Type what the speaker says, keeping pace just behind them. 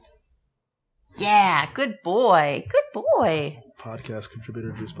Yeah, good boy. Good boy. Podcast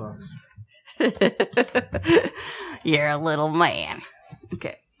contributor Juicebox. You're a little man.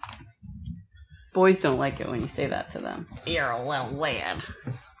 Okay. Boys don't like it when you say that to them. You're a little man.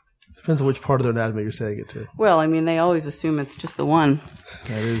 Depends on which part of their anatomy you're saying it to. Well, I mean, they always assume it's just the one.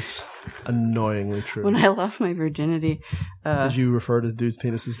 That is annoyingly true. When I lost my virginity... Did you refer to dude's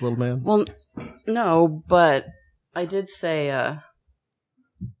penis as little man? Well, no, but I did say...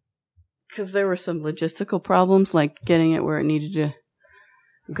 Because there were some logistical problems, like getting it where it needed to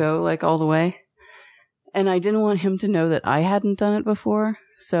go, like all the way. And I didn't want him to know that I hadn't done it before.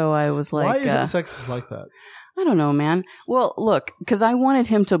 So I was like... Why is it sexist like that? I don't know, man. Well, look, because I wanted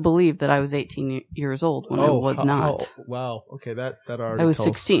him to believe that I was 18 years old when I was not. Wow. Okay, that already I was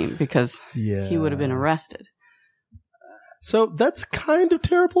 16 because he would have been arrested. So that's kind of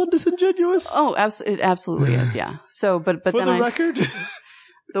terrible and disingenuous. Oh, it absolutely is, yeah. So, but for then the record,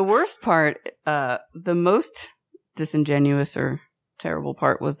 the worst part, the most disingenuous or terrible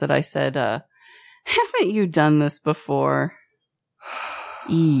part was that I said, "Haven't you done this before?"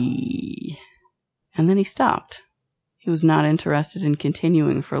 And then he stopped. He was not interested in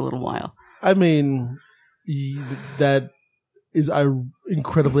continuing for a little while. I mean, that is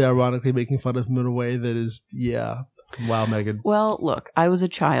incredibly ironically making fun of him in a way that is, yeah. Wow, Megan. Well, look, I was a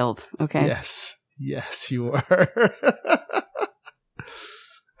child, okay? Yes, you were.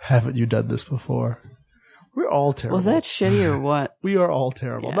 Haven't you done this before? We're all terrible. Was that shitty or what? We are all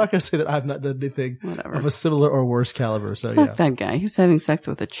terrible. Yeah. I'm not going to say that I've not done anything of a similar or worse caliber, so Fuck that guy. He was having sex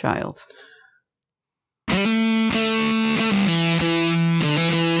with a child.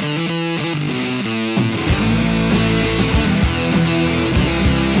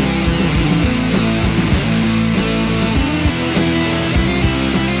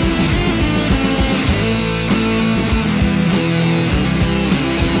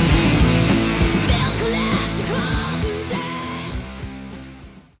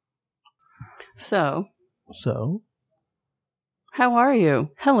 So, how are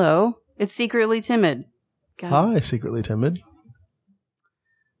you? Hello, it's Secretly Timid. Hi, Secretly Timid.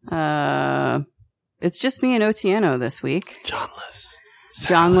 It's just me and Otieno this week. Johnless,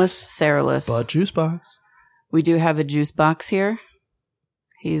 Saraless. But Juicebox. We do have a Juicebox here.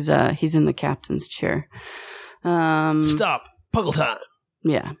 He's in the captain's chair. Stop. Puggle time.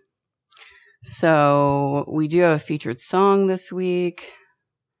 Yeah. So we do have a featured song this week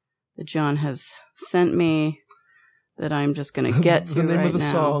that John has sent me that I'm just going to get to right now. The name of the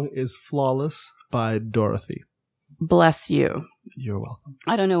song is Flawless by Dorothy. Bless you. You're welcome.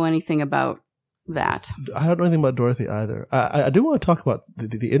 I don't know anything about that. I don't know anything about Dorothy either. I do want to talk about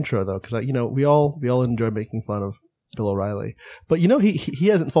the intro though, because we all enjoy making fun of Bill O'Reilly, but he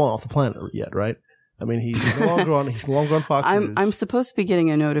hasn't fallen off the planet yet, right? I mean, he's no longer on Fox News. I'm supposed to be getting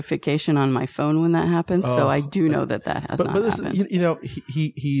a notification on my phone when that happens, so I do know that has not happened.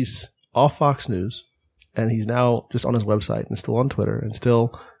 He's off Fox News, and he's now just on his website and still on Twitter and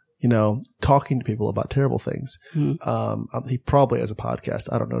still, talking to people about terrible things. Mm-hmm. He probably has a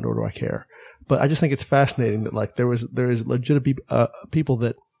podcast. I don't know, nor do I care. But I just think it's fascinating that there is legitimate people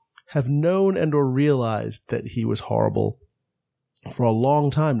that have known and or realized that he was horrible for a long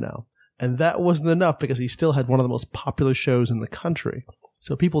time now. And that wasn't enough because he still had one of the most popular shows in the country.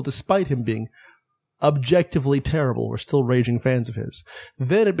 So people, despite him being objectively terrible, were still raging fans of his.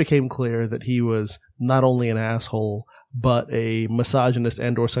 Then it became clear that he was not only an asshole, but a misogynist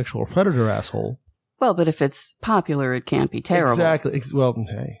and or sexual predator asshole. Well, but if it's popular, it can't be terrible. Exactly. Well,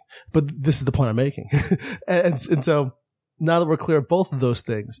 hey, but this is the point I'm making. and so now that we're clear of both of those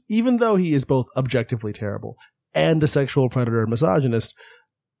things, even though he is both objectively terrible and a sexual predator and misogynist,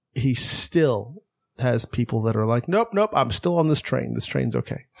 he still has people that are like, nope, I'm still on this train. This train's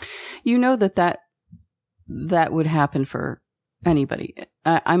okay. You know that would happen for anybody.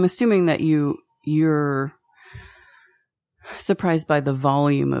 I'm assuming that you're surprised by the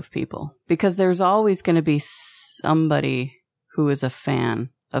volume of people, because there's always going to be somebody who is a fan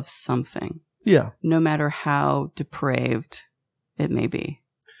of something. Yeah. No matter how depraved it may be.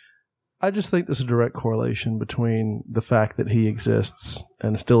 I just think there's a direct correlation between the fact that he exists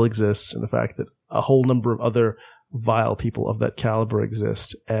and still exists and the fact that a whole number of other vile people of that caliber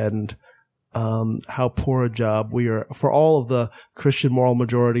exist, and how poor a job we are for all of the Christian moral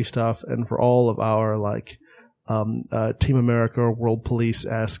majority stuff and for all of our Team America, World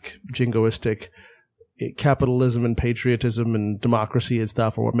Police-esque, jingoistic capitalism and patriotism and democracy and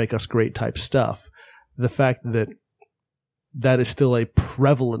stuff, or what make us great type stuff. The fact that is still a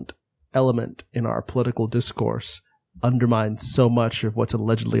prevalent element in our political discourse undermines so much of what's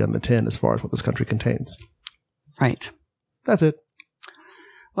allegedly on the tin as far as what this country contains. Right. That's it.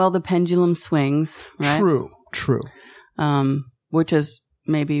 Well, the pendulum swings, right? True. Which is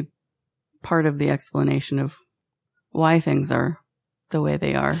maybe part of the explanation of why things are the way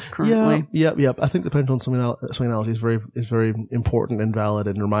they are currently. Yep. I think the pendulum swing analogy is very important and valid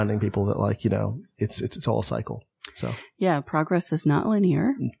in reminding people that, like, you know, it's all a cycle. So yeah, progress is not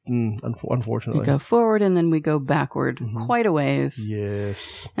linear. Unfortunately, we go forward and then we go backward quite a ways.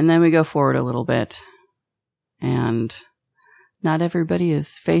 Yes, and then we go forward a little bit, and not everybody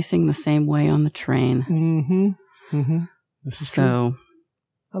is facing the same way on the train. This is true.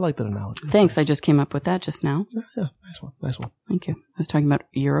 I like that analogy. Thanks. Nice. I just came up with that just now. Yeah, nice one. Thank you. I was talking about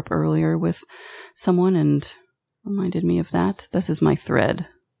Europe earlier with someone and reminded me of that. This is my thread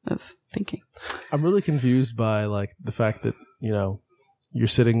of thinking. I'm really confused by, like, the fact that, you know, you're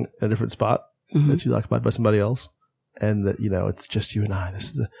sitting in a different spot that's occupied by somebody else, and that, you know, it's just you and I.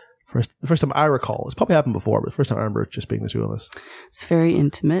 This is the first time I recall. It's probably happened before, but the first time I remember it just being the two of us. It's very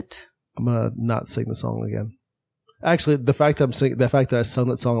intimate. I'm gonna not sing the song again. Actually, the fact that I sung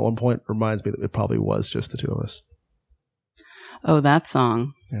that song at one point reminds me that it probably was just the two of us. Oh, that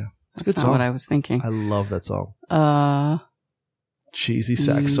song. Yeah. It's a good song. What I was thinking. I love that song. Cheesy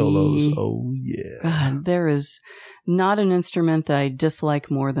sax solos. Oh, yeah. God, there is not an instrument that I dislike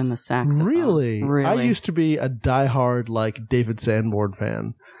more than the saxophone. Really? I used to be a diehard, like, David Sanborn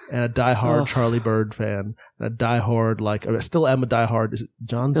fan, and a diehard Charlie Bird fan, and a diehard, like, I still am a diehard, is it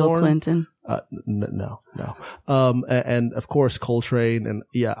John Bill Zorn? Clinton? No. And of course Coltrane, and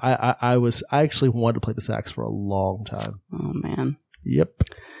yeah, I actually wanted to play the sax for a long time. Oh man. Yep.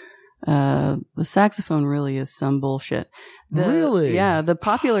 The saxophone really is some bullshit. Really? Yeah, the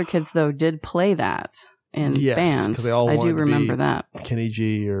popular kids though did play that in bands. Because they all I wanted do remember to be that. Kenny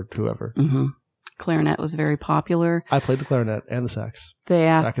G or whoever. Clarinet was very popular. I played the clarinet and the sax. They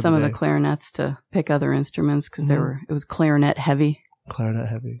asked some of the clarinets to pick other instruments because it was clarinet heavy. Clarinet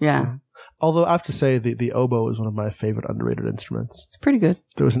heavy. Yeah. Although I have to say the oboe is one of my favorite underrated instruments. It's pretty good.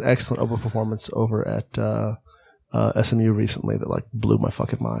 There was an excellent oboe performance over at SMU recently that, like, blew my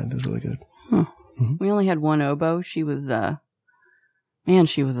fucking mind. It was really good. Huh. We only had one oboe. She was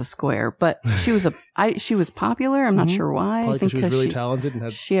she was a square, but she was popular. I'm not sure why. Probably because she was really talented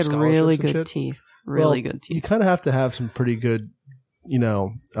and she had really good teeth. Really good teeth. You kind of have to have some pretty good, you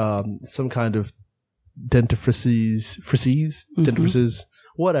know, some kind of dentifrices,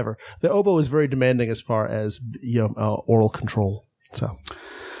 whatever. The oboe is very demanding as far as, you know, oral control. So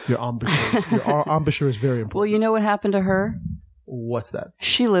your embouchure is very important. Well, you know what happened to her? What's that?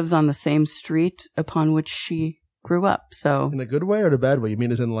 She lives on the same street upon which she grew up. So in a good way or in a bad way? You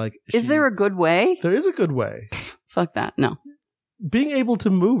mean as in, like, is there a good way? There is a good way. Fuck that. No. Being able to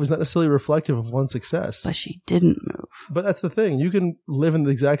move is not necessarily reflective of one's success. But she didn't move. But that's the thing. You can live in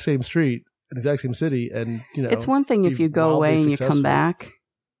the exact same street, in the exact same city, and, you know, it's one thing if you go away and you come back.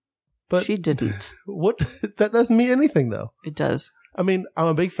 But she didn't. What? That doesn't mean anything, though. It does. I mean, I'm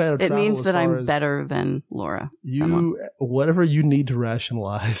a big fan of travel. It means that I'm better than Laura. Whatever you need to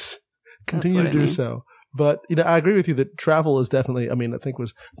rationalize, continue to do so. But, you know, I agree with you that travel is definitely, I mean, I think it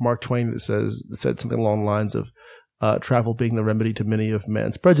was Mark Twain that said something along the lines of travel being the remedy to many of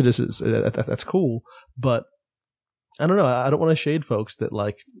man's prejudices. That's cool. But I don't know. I don't want to shade folks that,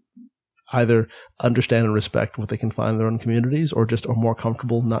 like, either understand and respect what they can find in their own communities or just are more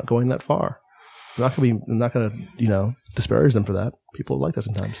comfortable not going that far. I'm not going to, you know, disparage them for that. People like that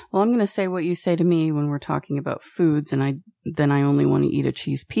sometimes. Well, I'm going to say what you say to me when we're talking about foods, and then I only want to eat a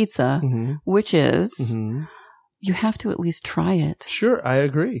cheese pizza, which is you have to at least try it. Sure, I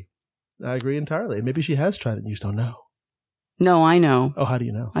agree. I agree entirely. Maybe she has tried it and you just don't know. No, I know. Oh, how do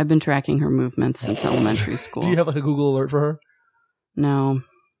you know? I've been tracking her movements since elementary school. Do you have, like, a Google alert for her? No.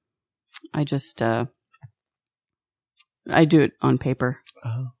 I just, I do it on paper.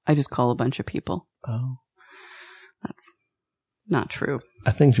 Oh. I just call a bunch of people. Oh. That's not true.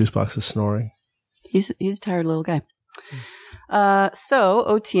 I think Juicebox is snoring. He's a tired little guy. So,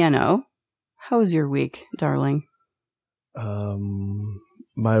 Otieno, how was your week, darling?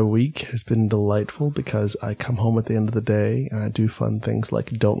 My week has been delightful because I come home at the end of the day and I do fun things like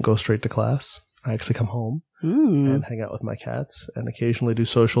don't go straight to class. I actually come home and hang out with my cats and occasionally do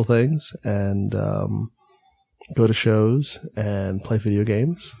social things and go to shows and play video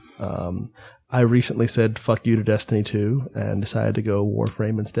games. I recently said fuck you to Destiny 2 and decided to go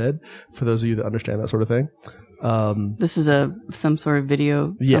Warframe instead, for those of you that understand that sort of thing. This is some sort of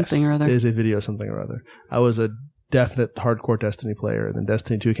video something or other? Yes, it is a video something or other. I was a definite hardcore Destiny player, and then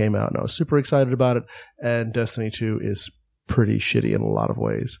Destiny 2 came out and I was super excited about it, and Destiny 2 is pretty shitty in a lot of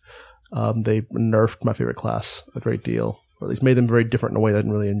ways. They nerfed my favorite class a great deal, or at least made them very different in a way that I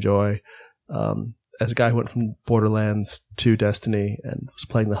didn't really enjoy. as a guy who went from Borderlands to Destiny and was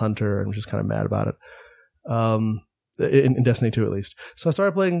playing the Hunter and was just kind of mad about it. In Destiny 2 at least. So I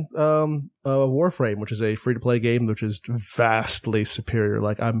started playing Warframe, which is a free-to-play game which is vastly superior.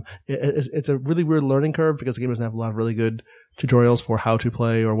 Like it's a really weird learning curve because the game doesn't have a lot of really good tutorials for how to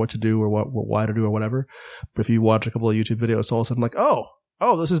play or what to do or why to do or whatever. But if you watch a couple of YouTube videos, all of a sudden like, oh,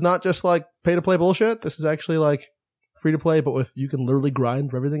 this is not just like pay-to-play bullshit. This is actually like free-to-play, but you can literally grind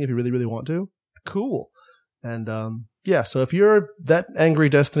for everything if you really, really want to. Cool. And so if you're that angry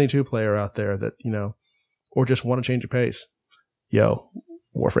Destiny 2 player out there that, or just want to change your pace,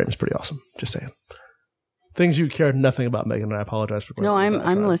 Warframe is pretty awesome. Just saying. Things you care nothing about, Megan, and I apologize for. No,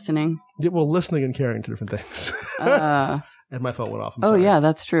 I'm listening. Yeah, well, listening and caring are two different things. And my phone went off. I'm sorry. Yeah,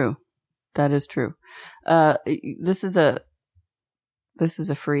 that's true. That is true. This is a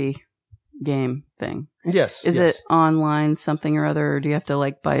free game thing. Yes. Is it online something or other, or do you have to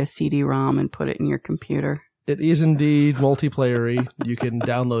like buy a CD-ROM and put it in your computer? It is indeed multiplayer-y. You can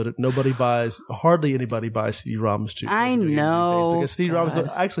download it. Hardly anybody buys CD-ROMs too. I know. Because CD-ROMs,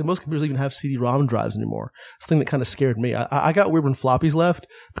 actually most computers even have CD-ROM drives anymore. It's the thing that kind of scared me. I got weird when floppies left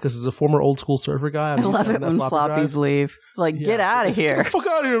because as a former old school surfer guy, I love it when floppies leave. It's like, get out of here. Get the fuck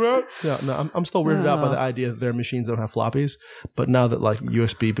out of here, man. No, I'm still weirded out by the idea that their machines don't have floppies. But now that like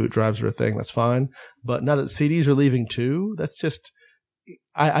USB boot drives are a thing, that's fine. But now that CDs are leaving too, that's just...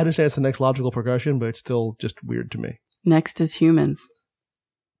 I understand it's the next logical progression, but it's still just weird to me. Next is humans.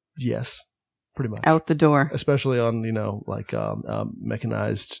 Yes, pretty much. Out the door. Especially on,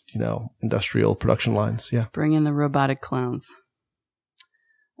 mechanized, industrial production lines. Yeah. Bring in the robotic clowns.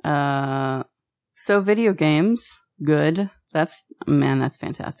 So video games, good. That's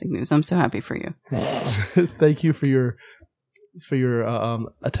fantastic news. I'm so happy for you. Thank you for your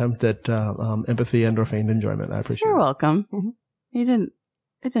attempt at empathy and or feigned enjoyment. I appreciate it. You're welcome. Mm-hmm.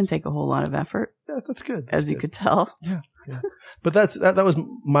 It didn't take a whole lot of effort. Yeah, that's good. As you could tell. Yeah. But that was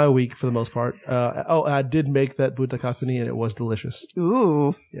my week for the most part. I did make that butakakuni and it was delicious.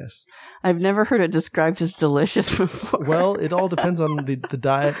 Ooh. Yes. I've never heard it described as delicious before. Well, it all depends on the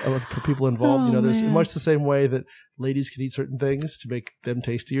diet of the people involved. There's much the same way that ladies can eat certain things to make them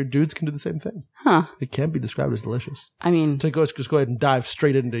tastier. Dudes can do the same thing. Huh. It can be described as delicious. I mean, so just go ahead and dive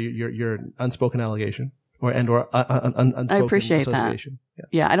straight into your unspoken allegation. Or unspoken I appreciate association. That.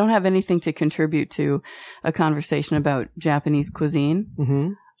 Yeah, I don't have anything to contribute to a conversation about Japanese cuisine.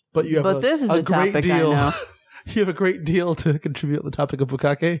 Mm-hmm. But this is a topic deal. I know. You have a great deal to contribute on the topic of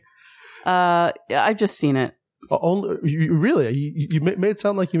bukkake. I've just seen it. You made it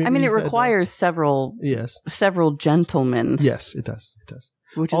sound like you. It requires several gentlemen. Yes, it does.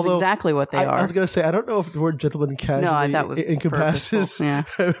 Which is exactly what they are. I was going to say, I don't know if the word gentleman casually encompasses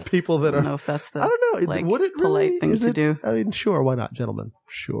people that are... I don't know if that's the would it really, polite thing to do. I mean, sure, why not, gentlemen?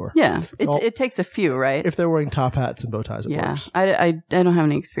 Sure. Yeah, it takes a few, right? If they're wearing top hats and bow ties, it works. I don't have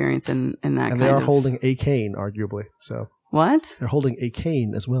any experience in that kind of... And they are holding a cane, arguably, so... What? They're holding a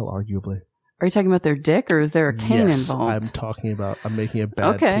cane as well, arguably. Are you talking about their dick, or is there a cane involved? I'm making a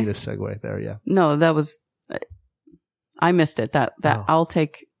bad penis segue there, yeah. No, that was... I missed it. I'll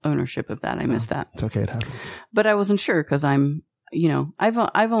take ownership of that. I missed that. It's okay. It happens. But I wasn't sure because I've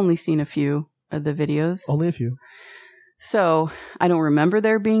only seen a few of the videos. Only a few. So I don't remember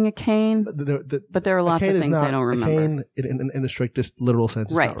there being a cane, but there are lots of things I don't remember. A cane in the strictest literal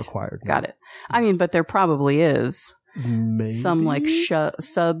sense is not required. Got it. I mean, but there probably is some like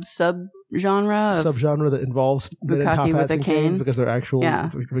subgenre that involves men in top hats and canes because they're actual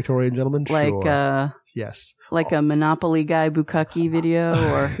Victorian gentlemen. Like yes. Like a Monopoly guy bukkake video,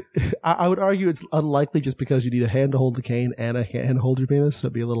 or I would argue it's unlikely just because you need a hand to hold the cane and a hand to hold your penis. So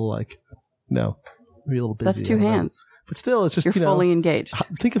it'd be a little be a little busy. That's two hands. But still, it's just, you're fully engaged.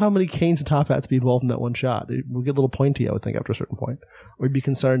 Think of how many canes and top hats be involved in that one shot. It will get a little pointy, I would think, after a certain point. Or you'd be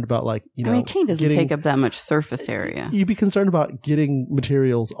concerned about cane doesn't take up that much surface area. You'd be concerned about getting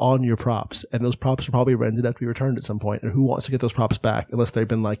materials on your props, and those props are probably rented have to be returned at some point. And who wants to get those props back unless they've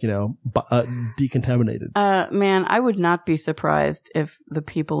been decontaminated? Man, I would not be surprised if the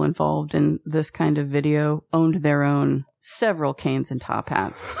people involved in this kind of video owned their own several canes and top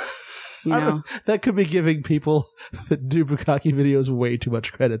hats. That could be giving people that do bukkake videos way too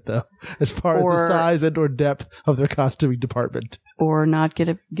much credit, though, as far as the size and or depth of their costuming department. Or not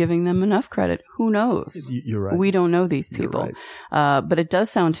giving them enough credit. Who knows? You're right. We don't know these people. Right. But it does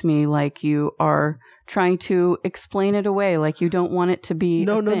sound to me like you are trying to explain it away, like you don't want it to be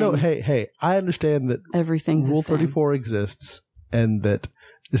No. Hey, I understand that everything's Rule 34 exists, and that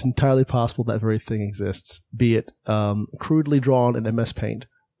it's entirely possible that very thing exists, be it crudely drawn in MS Paint,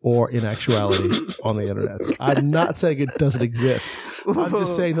 or in actuality on the internet. I'm not saying it doesn't exist. I'm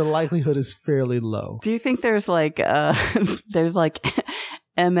just saying the likelihood is fairly low. Do you think there's like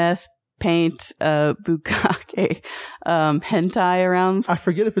MS Paint Bukkake hentai around? I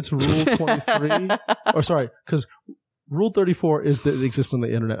forget if it's Rule 23 or sorry, because Rule 34 is that it exists on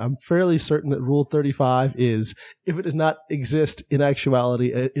the internet. I'm fairly certain that Rule 35 is, if it does not exist in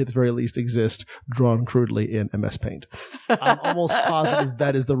actuality, it at the very least exists drawn crudely in MS Paint. I'm almost positive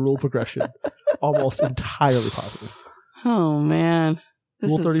that is the rule progression. Almost entirely positive. Oh, man.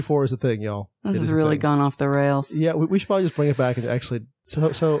 Rule 34 is a thing, y'all. This has really gone off the rails. Yeah, we should probably just bring it back and actually.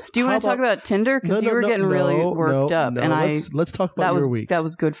 So do you want to talk about Tinder? Because you were getting really worked up, and let's talk about your week. That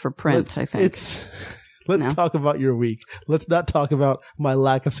was good for Prince, I think. Let's talk about your week. Let's not talk about my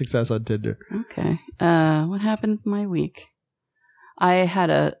lack of success on Tinder. Okay. What happened my week? I had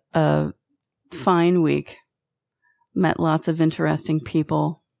a fine week. Met lots of interesting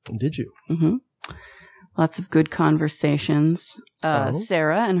people. Did you? Mm-hmm. Lots of good conversations.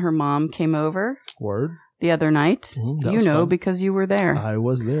 Sarah and her mom came over. Word. The other night. You know, fun. Because you were there. I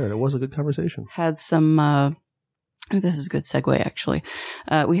was there. It was a good conversation. Had some, this is a good segue, actually.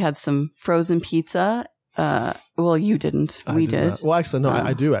 We had some frozen pizza. Well, you didn't. We did. Well, actually, no,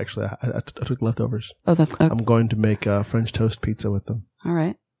 I do, actually. I took leftovers. Oh, that's okay. I'm going to make French toast pizza with them. All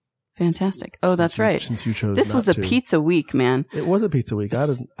right. Fantastic. Oh, that's right. Since you chose this was a pizza week, man. It was a pizza week. I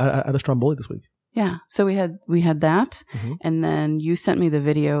had a Stromboli this week. Yeah. So we had that. Mm-hmm. And then you sent me the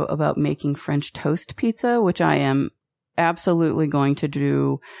video about making French toast pizza, which I am absolutely going to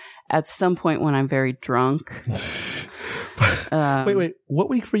do at some point when I'm very drunk. Wait. What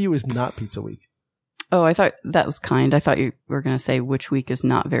week for you is not pizza week? Oh, I thought that was kind. I thought you were going to say which week is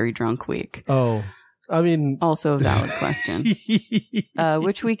not very drunk week. Oh, I mean. Also a valid question.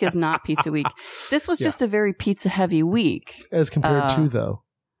 Which week is not pizza week? This was just a very pizza heavy week. As compared to, though.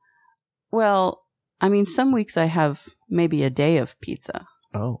 Well, I mean, some weeks I have maybe a day of pizza.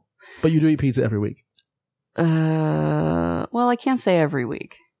 Oh. But you do eat pizza every week? Well, I can't say every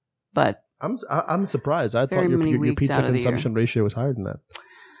week, but. I'm surprised. I thought your pizza consumption ratio was higher than that.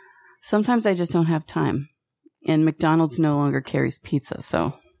 Sometimes I just don't have time. And McDonald's no longer carries pizza,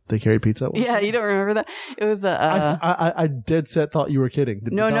 so. They carry pizza? Yeah, you don't remember that? It was the... I dead set thought you were kidding.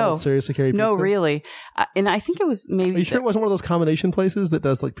 Did McDonald's seriously carry pizza? No, really. And I think it was maybe... Are you sure it wasn't one of those combination places that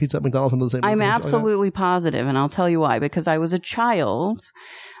does like pizza at McDonald's under the same... I'm absolutely positive, and I'll tell you why. Because I was a child,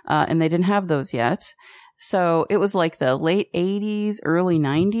 and they didn't have those yet. So it was like the late 80s, early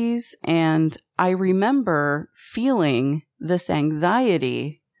 90s, and I remember feeling this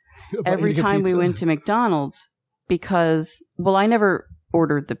anxiety every time we went to McDonald's because, well, I never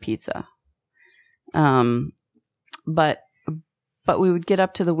ordered the pizza. But we would get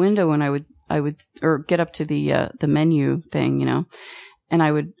up to the window and I would get up to the menu thing, you know, and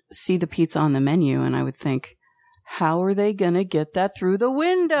I would see the pizza on the menu and I would think, how are they going to get that through the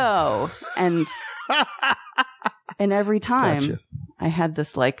window? And every time I had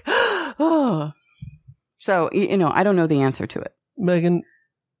this like, oh, so, you know, I don't know the answer to it. Megan,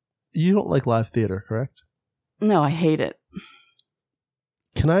 you don't like live theater, correct? No, I hate it.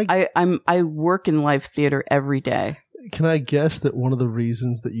 Can I work in live theater every day. Can I guess that one of the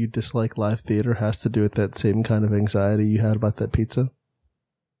reasons that you dislike live theater has to do with that same kind of anxiety you had about that pizza?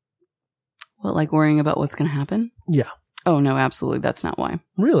 What, like worrying about what's going to happen? Yeah. Oh, no, absolutely. That's not why.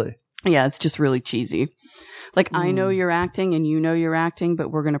 Really? Yeah, it's just really cheesy. Like, I know you're acting and you know you're acting,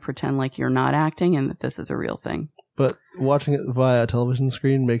 but we're going to pretend like you're not acting and that this is a real thing. But watching it via a television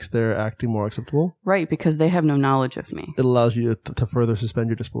screen makes their acting more acceptable? Right, because they have no knowledge of me. It allows you to further suspend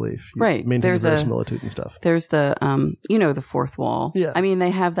your disbelief. Right. Maintain verisimilitude and stuff. There's the, you know, the fourth wall. Yeah. I mean,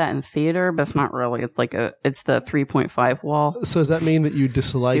 they have that in theater, but it's not really. It's like it's the 3.5 wall. So does that mean that you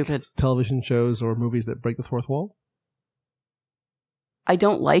dislike television shows or movies that break the fourth wall? I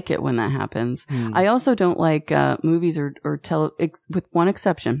don't like it when that happens. I also don't like movies or with one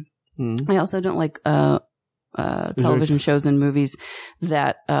exception. I also don't like television shows and movies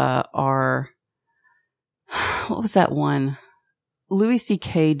that are, what was that one? Louis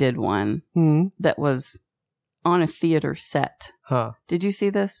C.K. did one that was on a theater set. Huh. Did you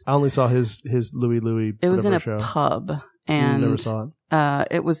see this? I only saw his Louis It was in a show. pub. And never saw it.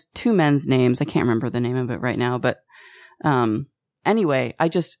 It was two men's names. I can't remember the name of it right now, but anyway,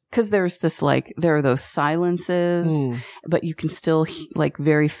 because there's this like, there are those silences, but you can still like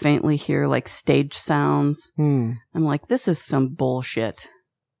very faintly hear like stage sounds. I'm like, this is some bullshit.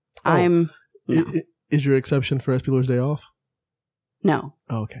 No. Is your exception for Espulur's Day Off? No.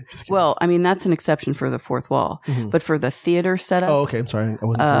 Oh, okay. Just curious. Well, I mean, that's an exception for the fourth wall, but for the theater setup. Oh, okay. I'm sorry. I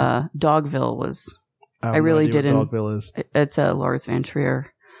wasn't Dogville was, I really didn't. Dogville is. It's a Lars von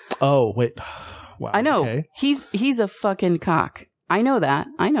Trier Oh, wait. Wow. I know. Okay. He's a fucking cock. I know that.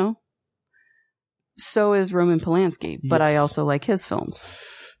 I know. So is Roman Polanski, but I also like his films.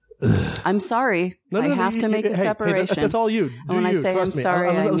 I'm sorry. I have to make a separation. That's all you. When I say I'm sorry,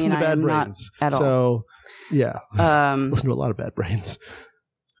 I mean I'm not at all. So, yeah. Listen to a lot of Bad Brains.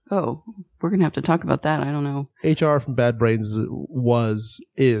 Oh, we're going to have to talk about that. I don't know. HR from Bad Brains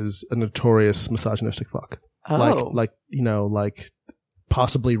is a notorious misogynistic fuck. Oh. Like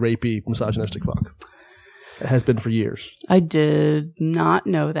possibly rapey misogynistic fuck. It has been for years. I did not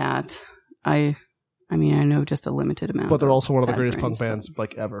know that. I mean, I know just a limited amount. But they're also one of the greatest punk bands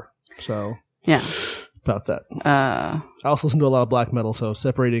like ever. So yeah, about that. I also listen to a lot of black metal, so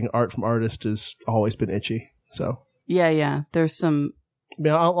separating art from artist has always been itchy. So yeah. There's some. I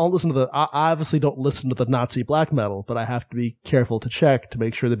mean, I'll listen to I obviously don't listen to the Nazi black metal, but I have to be careful to check to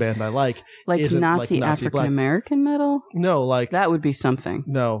make sure the band I like isn't Nazi African American metal. No, like that would be something.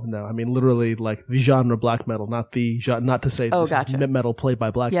 No. I mean, literally, like the genre black metal, not to say this is metal played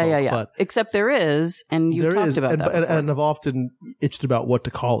by black folk. Yeah. But except there is, and you've talked about that before. And I've often itched about what to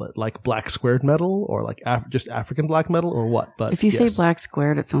call it, like black squared metal, or like just African black metal, or what. But if you say black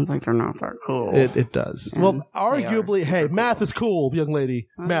squared, it sounds like they're not that cool. It does. And well, arguably, hey, math is cool, young lady.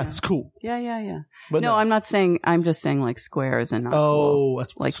 Math is cool. Yeah. But no, I'm not saying. I'm just saying like squares and not cool.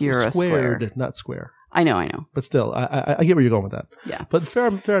 That's like you're squared, a square. not square. I know. But still, I get where you're going with that. Yeah. But fair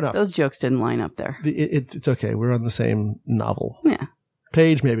enough. Those jokes didn't line up there. It's okay. We're on the same novel. Yeah.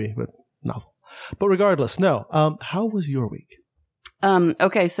 Page maybe, but novel. But regardless, no. How was your week?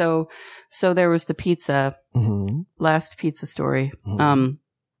 Okay. So there was the pizza. Mm-hmm. Last pizza story. Mm-hmm.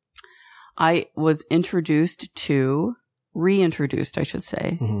 I was reintroduced, I should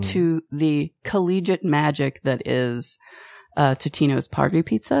say, to the collegiate magic that is Totino's Party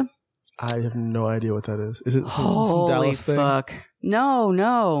Pizza. I have no idea what that is. Is it some Dallas thing? Holy fuck.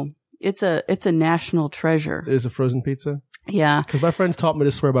 No. It's a national treasure. Is it frozen pizza? Yeah. Because my friends taught me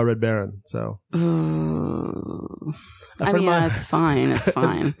to swear by Red Baron, so. It's fine. It's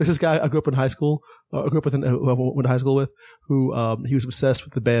fine. There's this guy I grew up in high school, who I went to high school with, who he was obsessed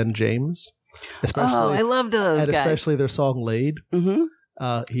with the band James. I loved those guys. Especially their song Laid. Mm-hmm.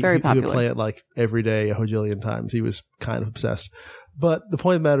 Very popular. He would play it like every day, a hojillion times. He was kind of obsessed. But the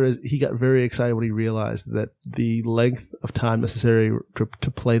point of the matter is, he got very excited when he realized that the length of time necessary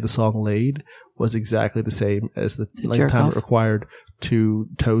to play the song Laid was exactly the same as the length of time it required to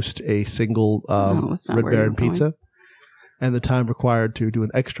toast a single Red Baron pizza. And the time required to do an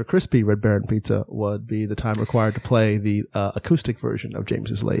extra crispy Red Baron pizza would be the time required to play the acoustic version of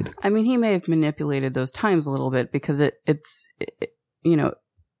James's Laid. I mean, he may have manipulated those times a little bit because it's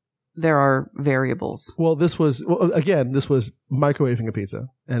there are variables. Well, this was microwaving a pizza,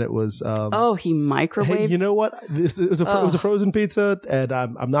 and it was. He microwaved. Hey, you know what? It was a frozen pizza, and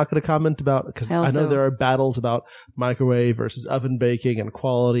I'm not going to comment about it because I know there are battles about microwave versus oven baking and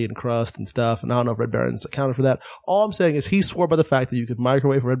quality and crust and stuff, and I don't know if Red Baron's accounted for that. All I'm saying is he swore by the fact that you could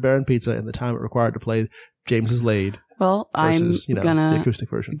microwave Red Baron pizza in the time it required to play James's Laid. Well, versus, I'm gonna the acoustic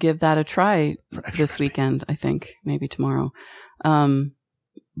version. Give that a try this weekend. I think maybe tomorrow.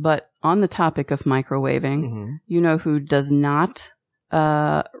 But on the topic of microwaving, you know who does not,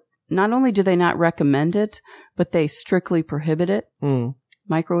 not only do they not recommend it, but they strictly prohibit it.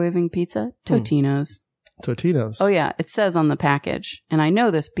 Microwaving pizza? Totino's. Totino's? Oh yeah, it says on the package. And I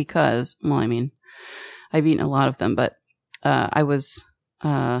know this because, I've eaten a lot of them, but I was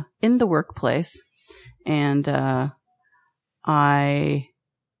in the workplace and I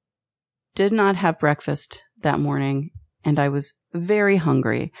did not have breakfast that morning and I was very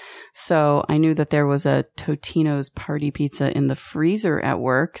hungry. So I knew that there was a Totino's Party Pizza in the freezer at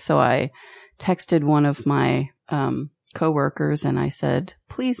work. So I texted one of my coworkers and I said,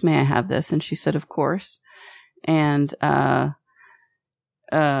 please, may I have this? And she said, of course. And I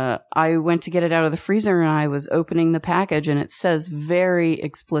went to get it out of the freezer and I was opening the package and it says very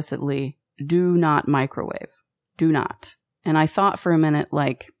explicitly, do not microwave. Do not. And I thought for a minute,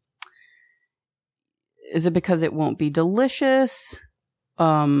 like, is it because it won't be delicious?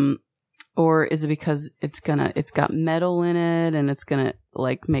 Or is it because it's got metal in it and it's gonna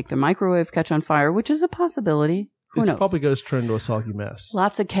like make the microwave catch on fire, which is a possibility. Who knows? Probably goes to turn into a soggy mess.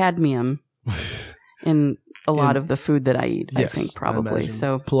 Lots of cadmium in a lot of the food that I eat, yes, I think probably.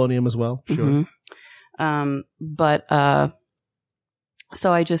 So polonium as well, sure.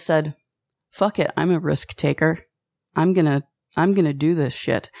 So I just said, fuck it, I'm a risk taker. I'm gonna do this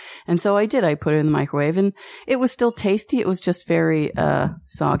shit. And so I did. I put it in the microwave and it was still tasty. It was just very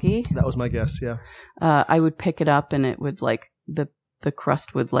soggy. That was my guess, yeah. I would pick it up and it would like the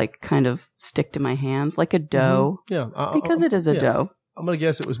crust would like kind of stick to my hands like a dough. Yeah. Because it is a dough. I'm going to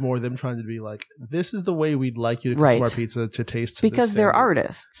guess it was more them trying to be like, this is the way we'd like you to consume our pizza to taste. Because they're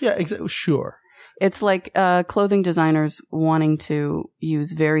artists. Yeah, exactly. Sure. It's like clothing designers wanting to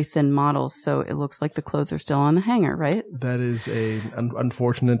use very thin models so it looks like the clothes are still on the hanger, right? That is a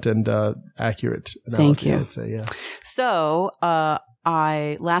unfortunate and accurate analogy. Thank you. I'd say, yeah. So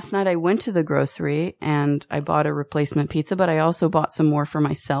last night I went to the grocery and I bought a replacement pizza, but I also bought some more for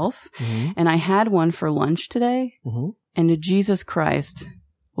myself. Mm-hmm. And I had one for lunch today. Mm-hmm. And Jesus Christ,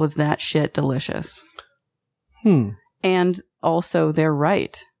 was that shit delicious. And also, they're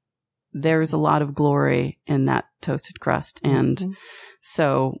right. There's a lot of glory in that toasted crust. And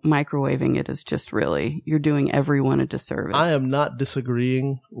so microwaving it is just really, you're doing everyone a disservice. I am not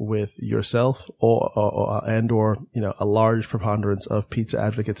disagreeing with yourself or a large preponderance of pizza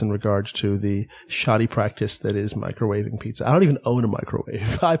advocates in regards to the shoddy practice that is microwaving pizza. I don't even own a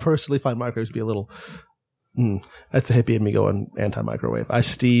microwave. I personally find microwaves to be a little, that's the hippie in me going anti-microwave. I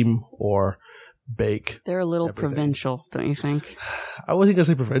steam or bake. They're a little provincial, don't you think? I wasn't going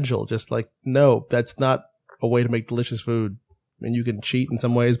to say provincial, just like, no, that's not a way to make delicious food. I mean, you can cheat in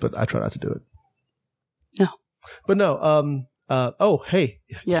some ways, but I try not to do it. No. But no, hey.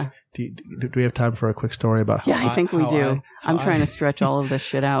 Yeah. Do we have time for a quick story about how I think we do. I'm trying to stretch all of this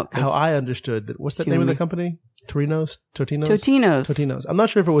shit out. How I understood that. What's the name of the company? Totino's? Totino's. I'm not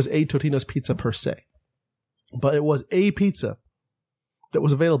sure if it was a Totino's pizza per se, but it was a pizza that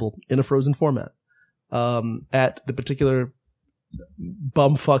was available in a frozen format. At the particular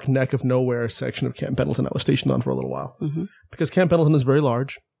bumfuck neck of nowhere section of Camp Pendleton I was stationed on for a little while. Mm-hmm. Because Camp Pendleton is very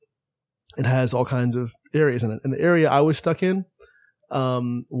large. It has all kinds of areas in it. And the area I was stuck in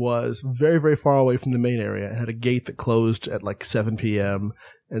was very, very far away from the main area. It had a gate that closed at like 7 p.m.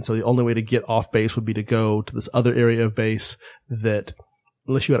 And so the only way to get off base would be to go to this other area of base that,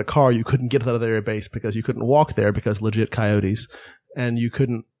 unless you had a car, you couldn't get to that other area of base because you couldn't walk there because legit coyotes. And you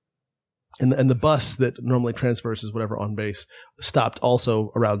couldn't, and the bus that normally transverses whatever on base stopped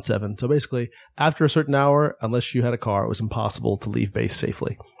also around 7. So basically, after a certain hour, unless you had a car, it was impossible to leave base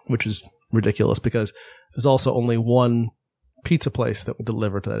safely, which is ridiculous because there's also only one pizza place that would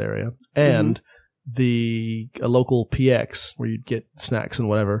deliver to that area. And a local PX where you'd get snacks and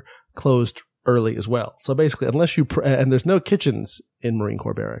whatever closed early as well. So basically, unless you, and there's no kitchens in Marine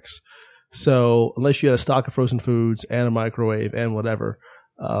Corps barracks. So unless you had a stock of frozen foods and a microwave and whatever,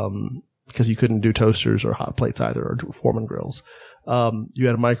 because you couldn't do toasters or hot plates either or Foreman grills, you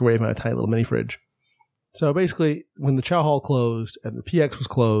had a microwave and a tiny little mini fridge. So basically, when the chow hall closed and the PX was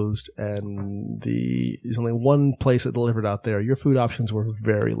closed and there's only one place that delivered out there, your food options were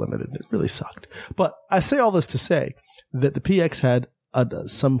very limited. It really sucked. But I say all this to say that the PX had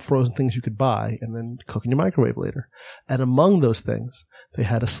some frozen things you could buy and then cook in your microwave later. And among those things, they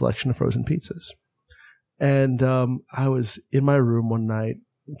had a selection of frozen pizzas. And I was in my room one night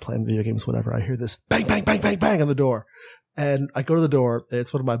playing video games, whatever. I hear this bang, bang, bang, bang, bang on the door. And I go to the door. And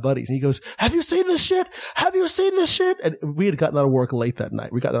it's one of my buddies. And he goes, "Have you seen this shit? Have you seen this shit?" And we had gotten out of work late that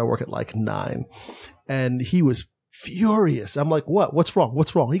night. We got out of work at like 9. And he was furious. I'm like, "What? What's wrong?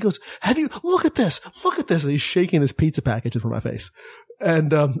 What's wrong?" He goes, look at this. Look at this. And he's shaking this pizza package in front of my face.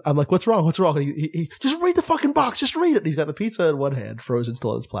 And I'm like, "What's wrong? What's wrong?" And he just read the fucking box. Just read it. And he's got the pizza in one hand, frozen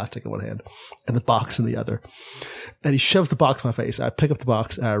still in its plastic in one hand, and the box in the other. And he shoves the box in my face. I pick up the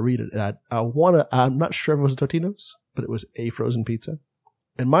box and I read it. And I'm not sure if it was a Totino's, but it was a frozen pizza.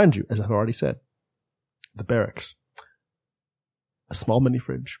 And mind you, as I've already said, the barracks, a small mini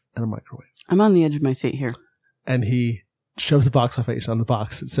fridge, and a microwave. I'm on the edge of my seat here. And he shoves the box in my face. On the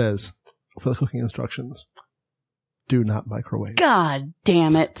box, it says, for the cooking instructions, do not microwave. God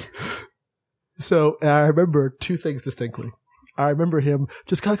damn it. So I remember 2 things distinctly. I remember him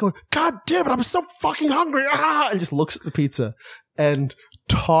just kind of going, "God damn it, I'm so fucking hungry." And just looks at the pizza and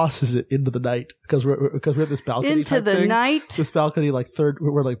tosses it into the night because we're at this balcony into the thing. Night. This balcony,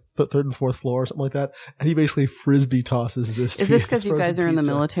 we're like third and fourth floor or something like that. And he basically frisbee tosses this. Is this because you guys are in the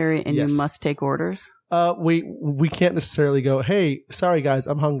military and Yes. you must take orders? We can't necessarily go, "Hey, sorry guys,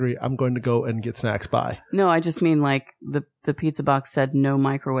 I'm hungry. I'm going to go and get snacks." Bye. No, I just mean like the pizza box said no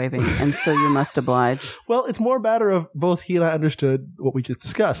microwaving, and so you must oblige. Well, it's more a matter of both he and I understood what we just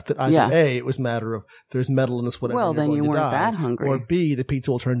discussed, that either A, it was a matter of there's metal in this whatever. Well, then you weren't die, that hungry. Or B, the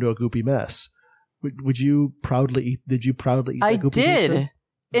pizza will turn into a goopy mess. Did you proudly eat that goopy pizza?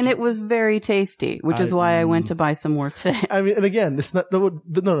 And it was very tasty, which is why I went to buy some more today. I mean, and again, it's not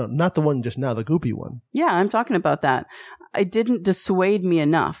not the one just now, the goopy one. Yeah, I'm talking about that. It didn't dissuade me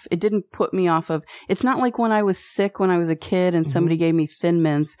enough. It didn't put me off of, it's not like when I was sick when I was a kid and somebody gave me Thin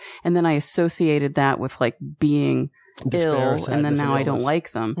Mints and then I associated that with like being ill and then now I don't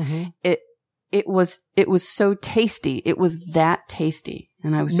like them. it was so tasty. It was that tasty.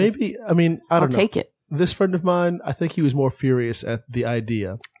 And I was I don't know. I'll take it. This friend of mine, I think he was more furious at the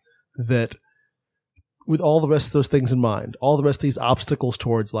idea that with all the rest of those things in mind, all the rest of these obstacles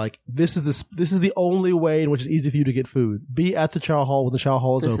towards like, this is the only way in which it's easy for you to get food. Be at the chow hall when the chow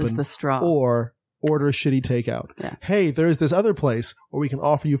hall is open. This is the straw. Or order a shitty takeout. Yeah. Hey, there's this other place where we can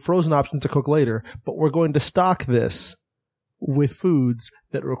offer you frozen options to cook later, but we're going to stock this with foods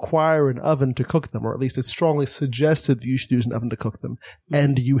that require an oven to cook them, or at least it's strongly suggested that you should use an oven to cook them,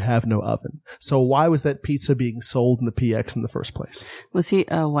 and you have no oven. So why was that pizza being sold in the PX in the first place? Was he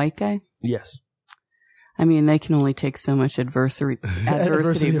a white guy? Yes. I mean, they can only take so much adversity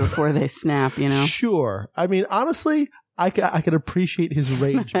before they snap, you know? Sure. I mean, honestly, I can appreciate his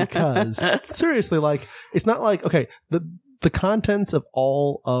rage because seriously, like, it's not like, okay, the contents of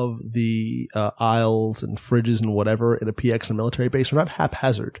all of the aisles and fridges and whatever in a PX and military base are not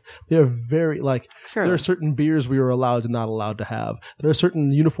haphazard. They are very, like, Surely. There are certain beers we are allowed and not allowed to have. There are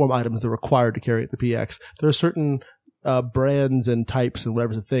certain uniform items that are required to carry at the PX. There are certain brands and types and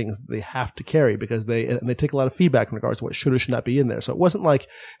whatever the things that they have to carry because they take a lot of feedback in regards to what should or should not be in there. So it wasn't like,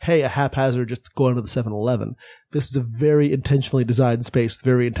 hey, a haphazard just going to the 7-Eleven. This is a very intentionally designed space with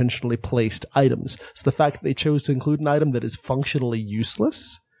very intentionally placed items. So the fact that they chose to include an item that is functionally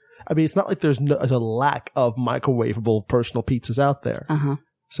useless, I mean, it's not like there's a lack of microwavable personal pizzas out there. Uh-huh.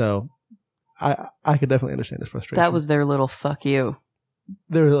 So I could definitely understand this frustration. That was their little fuck you.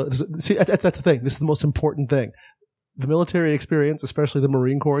 See, that's the thing. This is the most important thing. The military experience, especially the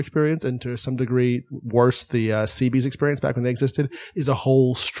Marine Corps experience, and to some degree worse, the Seabees experience back when they existed, is a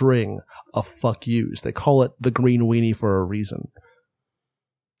whole string of fuck yous. They call it the green weenie for a reason.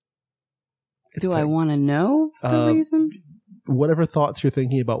 Do I want to know the reason? Whatever thoughts you're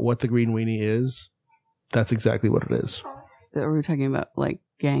thinking about what the green weenie is, that's exactly what it is. Are we talking about like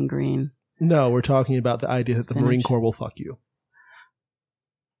gangrene? No, we're talking about the idea that the Marine Corps will fuck you.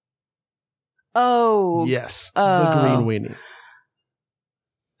 Oh. Yes. The green weenie.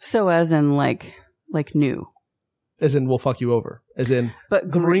 So as in like new. As in, we'll fuck you over. As in,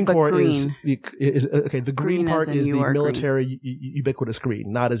 the Marine Corps is okay. The green part is the military ubiquitous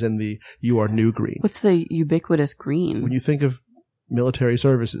green, not as in the you are new green. What's the ubiquitous green? When you think of military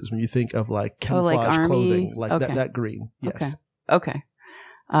services, when you think of like camouflage clothing, like okay. that green. Yes. Okay.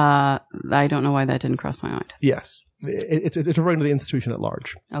 I don't know why that didn't cross my mind. Yes. It's referring to the institution at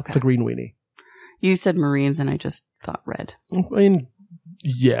large. Okay. The green weenie. You said Marines, and I just thought red. I mean,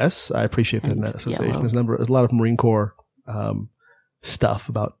 yes, I appreciate that association. Yellow. There's a lot of Marine Corps stuff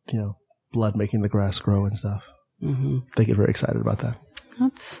about blood making the grass grow and stuff. Mm-hmm. They get very excited about that.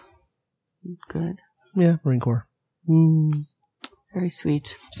 That's good. Yeah, Marine Corps. Very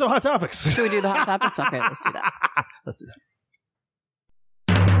sweet. So, hot topics. Should we do the hot topics? Okay, let's do that. Let's do that.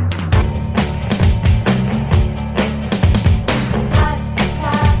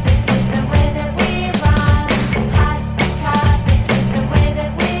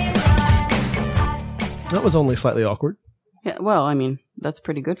 That was only slightly awkward. Yeah, well, I mean, that's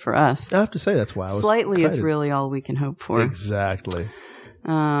pretty good for us. I have to say that's why I was slightly excited. Is really all we can hope for. Exactly.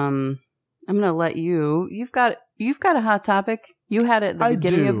 I'm going to let you. You've got a hot topic. You had it at the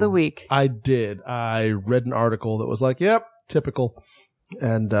beginning of the week. I did. I read an article that was like, "Yep, typical,"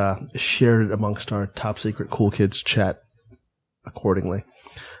 and shared it amongst our top secret cool kids chat accordingly.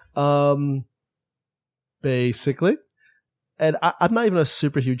 Basically. And I'm not even a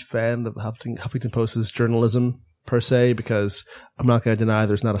super huge fan of Huffington Post's journalism per se, because I'm not going to deny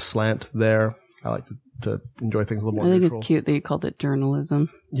there's not a slant there. I like to enjoy things a little more neutral. I think it's cute that you called it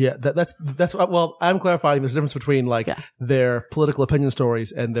journalism. Yeah, that's well, I'm clarifying there's a difference between their political opinion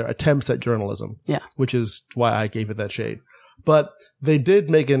stories and their attempts at journalism. Yeah. Which is why I gave it that shade. But they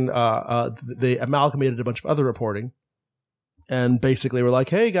did make they amalgamated a bunch of other reporting. And basically we're like,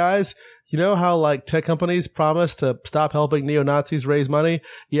 hey guys, you know how like tech companies promise to stop helping neo-Nazis raise money?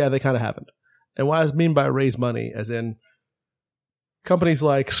 Yeah, they kind of haven't. And what I mean by raise money, as in companies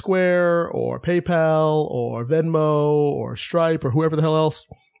like Square or PayPal or Venmo or Stripe or whoever the hell else,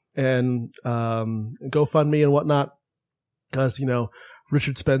 and GoFundMe and whatnot, because,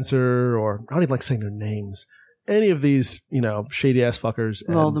 Richard Spencer, or I don't even like saying their names, any of these, shady ass fuckers.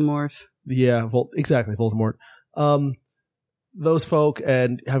 Voldemort. Yeah, exactly, Voldemort. Those folk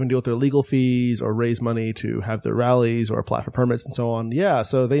and having to deal with their legal fees or raise money to have their rallies or apply for permits and so on. Yeah,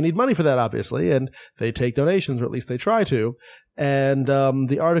 so they need money for that, obviously, and they take donations, or at least they try to. And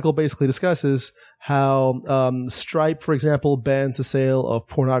the article basically discusses how Stripe, for example, bans the sale of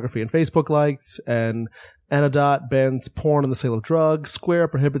pornography and Facebook likes, and Anodot bans porn and the sale of drugs. Square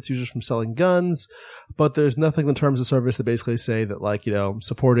prohibits users from selling guns. But there's nothing in terms of service that basically say that, like, you know,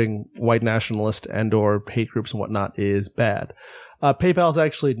 supporting white nationalist and or hate groups and whatnot is bad. PayPal's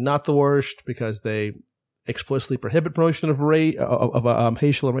actually not the worst because they explicitly prohibit promotion of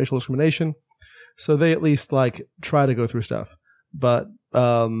racial and racial discrimination. So they at least, like, try to go through stuff. But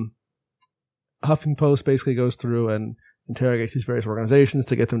Huffington Post basically goes through and interrogates these various organizations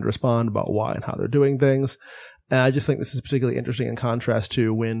to get them to respond about why and how they're doing things. And I just think this is particularly interesting in contrast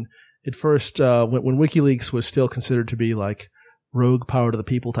to when it first, when WikiLeaks was still considered to be like rogue power to the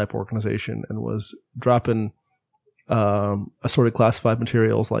people type organization and was dropping assorted classified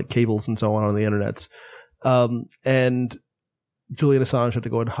materials like cables and so on the internets. And Julian Assange had to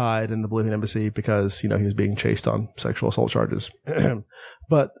go and hide in the Bolivian embassy because, you know, he was being chased on sexual assault charges. And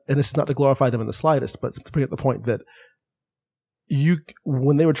this is not to glorify them in the slightest, but to bring up the point that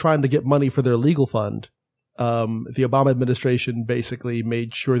when they were trying to get money for their legal fund, the Obama administration basically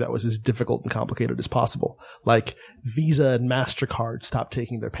made sure that was as difficult and complicated as possible. Like Visa and MasterCard stopped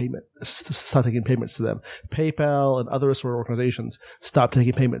taking payments to them. PayPal and other sort of organizations stopped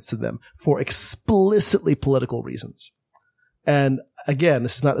taking payments to them for explicitly political reasons. And again,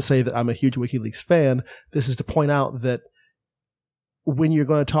 this is not to say that I'm a huge WikiLeaks fan. This is to point out that when you're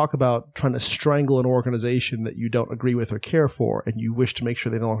going to talk about trying to strangle an organization that you don't agree with or care for, and you wish to make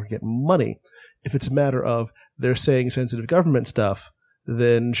sure they no longer get money, if it's a matter of they're saying sensitive government stuff,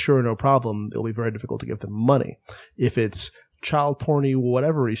 then sure, no problem. It'll be very difficult to give them money. If it's child porny,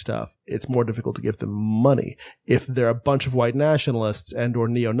 whatever-y stuff, it's more difficult to give them money. If they're a bunch of white nationalists and or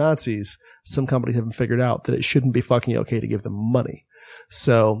neo-Nazis, some companies haven't figured out that it shouldn't be fucking okay to give them money.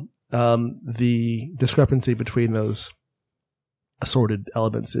 So, the discrepancy between those assorted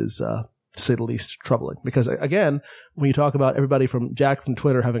elements is, to say the least, troubling. Because again, when you talk about everybody from Jack from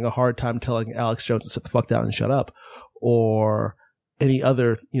Twitter having a hard time telling Alex Jones to sit the fuck down and shut up, or any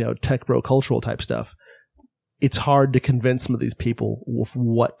other, you know, tech bro cultural type stuff, it's hard to convince some of these people with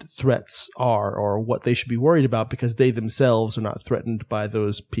what threats are or what they should be worried about because they themselves are not threatened by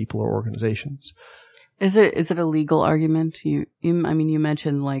those people or organizations. Is it a legal argument? I mean, you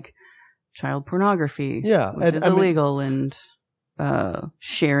mentioned like child pornography, which is illegal, and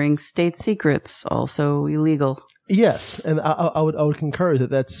sharing state secrets also illegal. Yes, and I would concur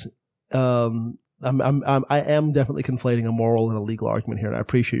that that's I am definitely conflating a moral and a legal argument here, and I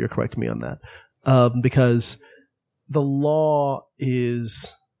appreciate you correcting me on that. Because the law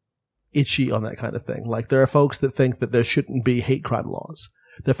is itchy on that kind of thing. Like, there are folks that think that there shouldn't be hate crime laws.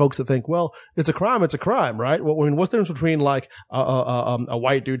 There are folks that think, well, it's a crime, right? Well, I mean, what's the difference between like a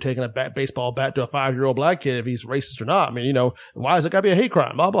white dude taking a baseball bat to a 5-year-old black kid if he's racist or not? I mean, you know, why is it gotta be a hate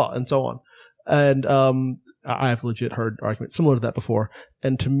crime? Blah blah, and so on. And I have legit heard arguments similar to that before.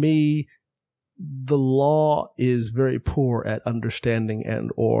 And to me, the law is very poor at understanding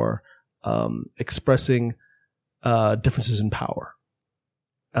and or expressing differences in power.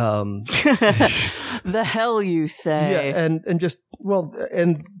 The hell you say. Yeah,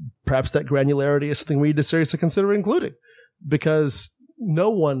 and perhaps that granularity is something we need to seriously consider including, because no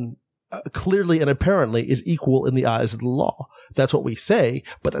one clearly and apparently is equal in the eyes of the law. That's what we say,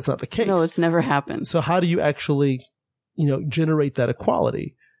 but that's not the case. No, it's never happened. So how do you actually, you know, generate that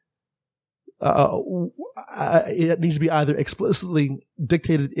equality? It needs to be either explicitly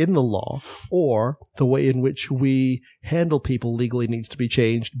dictated in the law, or the way in which we handle people legally needs to be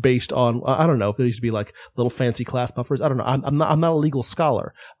changed based on, I don't know, if there needs to be like little fancy class buffers. I don't know. I'm not a legal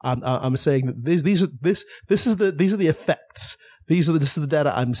scholar. I'm saying that these are the effects. This is the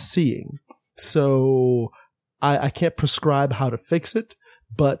data I'm seeing. So I can't prescribe how to fix it,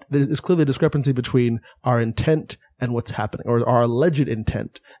 but there's clearly a discrepancy between our intent and what's happening, or our alleged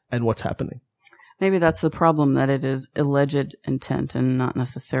intent and what's happening. Maybe that's the problem, that it is alleged intent and not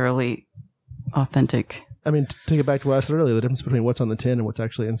necessarily authentic. I mean, to get back to what I said earlier, the difference between what's on the tin and what's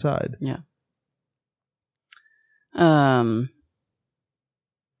actually inside. Yeah.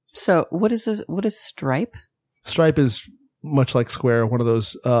 So what is this? What is Stripe? Stripe is much like Square, one of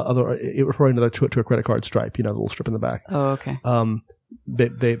those referring to a credit card Stripe. You know, the little strip in the back. Oh, okay.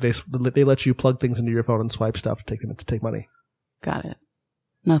 They let you plug things into your phone and swipe stuff to take money. Got it.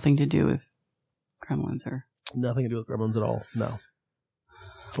 Nothing to do with Gremlins or nothing to do with Gremlins at all. No.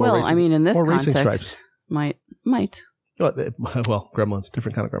 I mean, in this context, racing Stripes might. Well, Gremlins,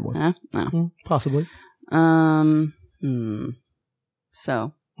 different kind of Gremlin. No. Possibly. So.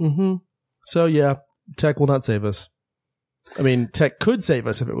 Mm-hmm. So yeah, tech will not save us. I mean, tech could save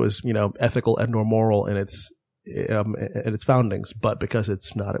us if it was, you know, ethical and or moral in its foundings, but because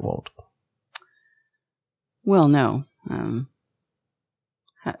it's not, it won't. Well, no.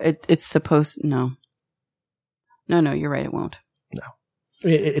 It's supposed no. No, you're right. It won't. No. I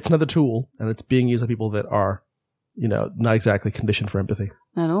mean, it's another tool, and it's being used by people that are, not exactly conditioned for empathy.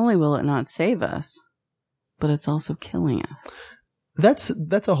 Not only will it not save us, but it's also killing us.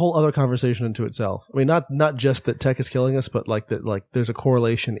 That's a whole other conversation into itself. I mean, not just that tech is killing us, but there's a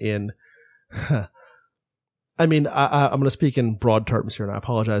correlation in. I mean, I'm going to speak in broad terms here, and I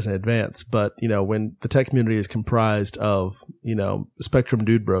apologize in advance. But when the tech community is comprised of Spectrum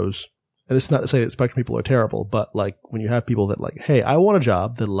dude bros, and it's not to say that Spectrum people are terrible, but when you have people that hey, I want a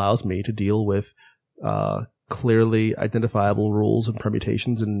job that allows me to deal with clearly identifiable rules and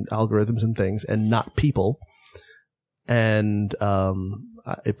permutations and algorithms and things, and not people. And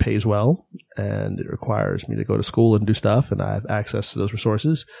it pays well, and it requires me to go to school and do stuff, and I have access to those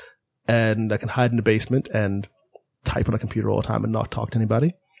resources, and I can hide in the basement and type on a computer all the time and not talk to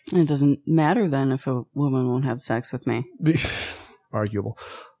anybody. And it doesn't matter then if a woman won't have sex with me. Arguable.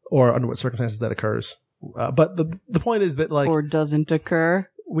 Or under what circumstances that occurs. But the point is that or doesn't occur.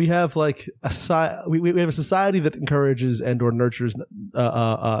 We have a society. We have a society that encourages and or nurtures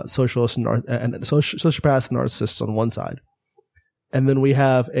socialists and sociopaths and narcissists on one side, and then we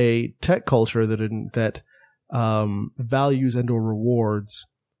have a tech culture that values and or rewards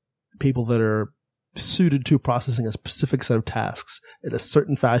people that are suited to processing a specific set of tasks in a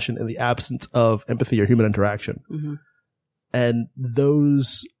certain fashion in the absence of empathy or human interaction. Mm-hmm. And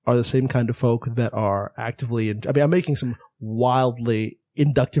those are the same kind of folk that are actively. I'm making some wildly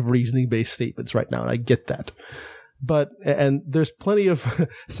inductive reasoning based statements right now, and I get that. And there's plenty of,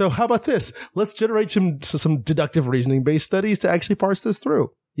 so how about this? Let's generate some deductive reasoning based studies to actually parse this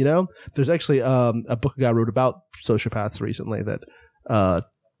through. There's actually, a book a guy wrote about sociopaths recently that,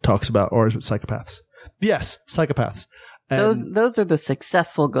 talks about, or is it psychopaths? Yes, psychopaths. And those are the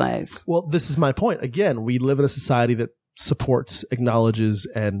successful guys. Well, this is my point. Again, we live in a society that supports, acknowledges,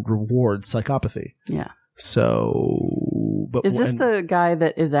 and rewards psychopathy. Yeah. So, but is this the guy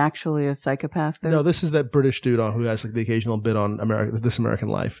that is actually a psychopath? No, this is that British dude who has the occasional bit on This American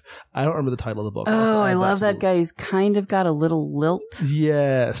Life. I don't remember the title of the book. Oh, I love that guy. He's kind of got a little lilt.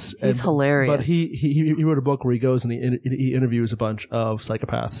 Yes, he's hilarious. But he wrote a book where he goes and he interviews a bunch of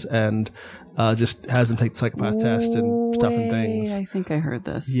psychopaths and just has them take the psychopath test and stuff and things. I think I heard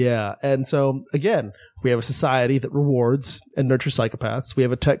this. Yeah, and so again, we have a society that rewards and nurtures psychopaths. We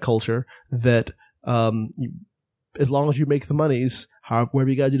have a tech culture that. As long as you make the monies, whatever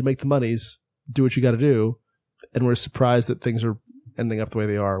you gotta do to make the monies, do what you gotta do. And we're surprised that things are ending up the way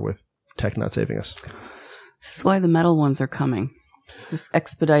they are with tech not saving us. This is why the metal ones are coming. Just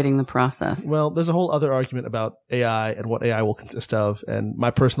expediting the process. Well, there's a whole other argument about AI and what AI will consist of, and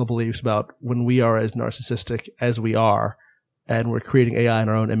my personal beliefs about when we are as narcissistic as we are, and we're creating AI in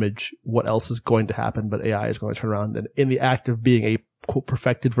our own image, what else is going to happen, but AI is going to turn around and in the act of being a quote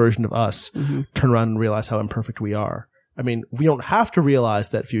perfected version of us, turn around and realize how imperfect we are. I mean, we don't have to realize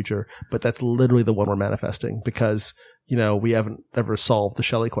that future, but that's literally the one we're manifesting because, we haven't ever solved the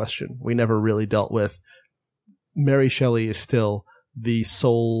Shelley question. We never really dealt with Mary Shelley is still the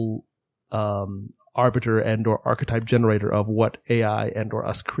sole, arbiter and or archetype generator of what AI and or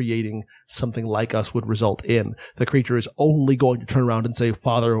us creating something like us would result in. The creature is only going to turn around and say,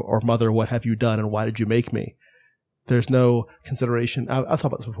 father or mother, what have you done and why did you make me? There's no consideration. I've talked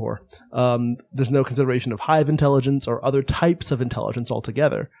about this before. There's no consideration of hive intelligence or other types of intelligence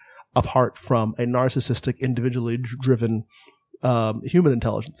altogether, apart from a narcissistic, individually driven human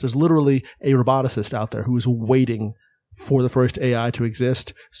intelligence. There's literally a roboticist out there who is waiting for the first AI to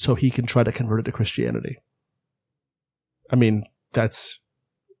exist so he can try to convert it to Christianity. I mean,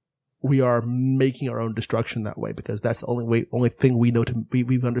 we are making our own destruction that way because that's the only thing we know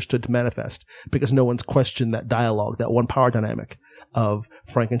we've understood to manifest because no one's questioned that dialogue, that one power dynamic of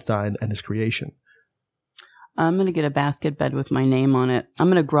Frankenstein and his creation. I'm going to get a basket bed with my name on it. I'm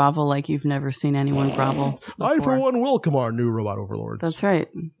going to grovel like you've never seen anyone grovel before. I, for one, welcome our new robot overlords. That's right.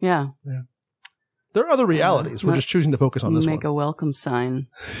 Yeah. There are other realities. We're just choosing to focus on this one. Make a welcome sign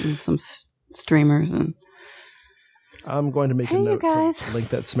and some streamers and... I'm going to make a note to link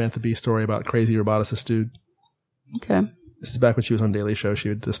that Samantha Bee story about crazy roboticist dude. Okay. This is back when she was on Daily Show. She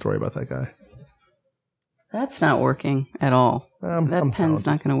did a story about that guy. That's not working at all. That pen's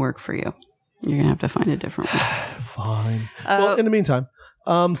not going to work for you. You're going to have to find a different one. Fine. Well, in the meantime,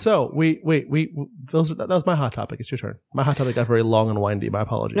 so that was my hot topic. It's your turn. My hot topic got very long and windy. My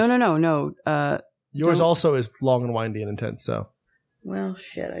apologies. No. Yours also is long and windy and intense, so. Well,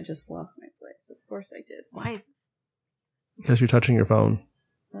 shit, I just lost my place. Of course I did. Why is this? Because you're touching your phone.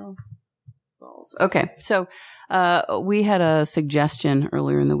 Oh, balls. Okay, so we had a suggestion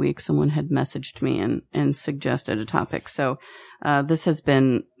earlier in the week. Someone had messaged me and suggested a topic. So this has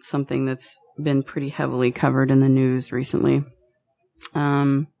been something that's been pretty heavily covered in the news recently.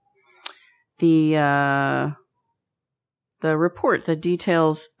 The report that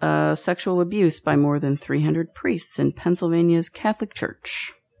details sexual abuse by more than 300 priests in Pennsylvania's Catholic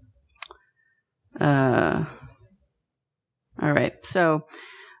Church. All right. So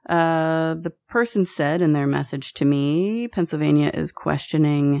the person said in their message to me, Pennsylvania is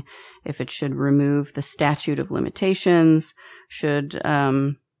questioning if it should remove the statute of limitations. Should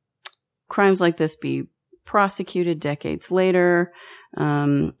crimes like this be prosecuted decades later?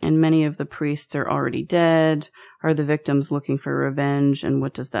 And many of the priests are already dead. Are the victims looking for revenge? And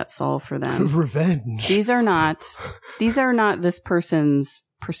what does that solve for them? Revenge. These are not this person's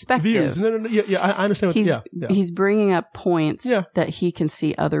perspective. Views. No. Yeah, I understand. He's bringing up points that he can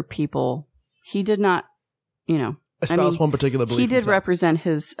see other people. He did not, espouse one particular belief. He did represent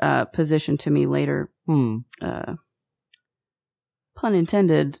his position to me later. Pun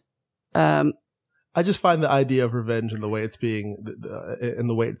intended. I just find the idea of revenge and the way it's being, and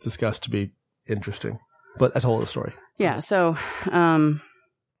the way it's discussed to be interesting. But that's a whole other story. Yeah. So then,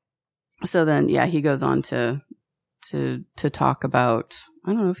 he goes on to talk about,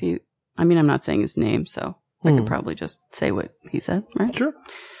 I don't know if I'm not saying his name, so I could probably just say what he said, right? Sure.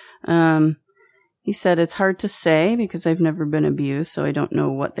 He said, it's hard to say because I've never been abused, so I don't know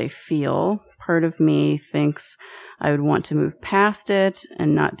what they feel. Part of me thinks I would want to move past it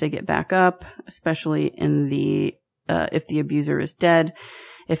and not dig it back up, especially in if the abuser is dead.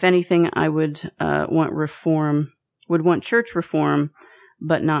 If anything, I would want church reform,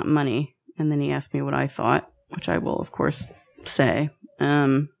 but not money. And then he asked me what I thought, which I will, of course, say.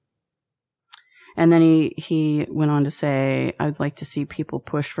 And then he went on to say, I'd like to see people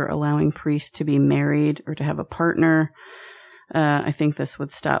push for allowing priests to be married or to have a partner. I think this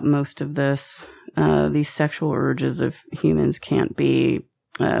would stop most of this. These sexual urges of humans can't be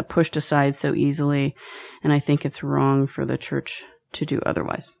pushed aside so easily. And I think it's wrong for the church to do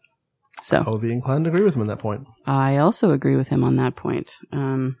otherwise. So I would be inclined to agree with him on that point. I also agree with him on that point.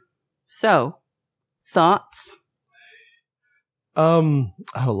 So thoughts? I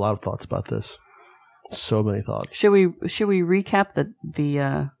have a lot of thoughts about this. So many thoughts. Should we recap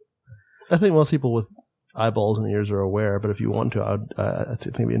the I think most people with eyeballs and ears are aware, but if you want to, I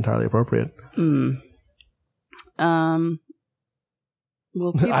think it'd be entirely appropriate.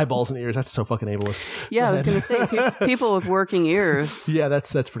 Well, eyeballs and ears, that's so fucking ableist. Yeah, I was going to say, people with working ears. Yeah,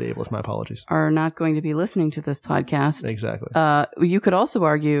 that's pretty ableist. My apologies. Are not going to be listening to this podcast. Exactly. You could also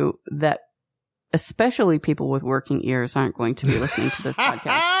argue that especially people with working ears aren't going to be listening to this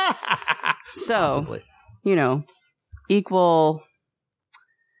podcast. So, possibly. Equal.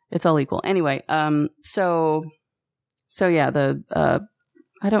 It's all equal. Anyway, so yeah,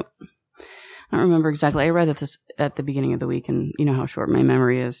 I don't remember exactly. I read this at the beginning of the week, and you know how short my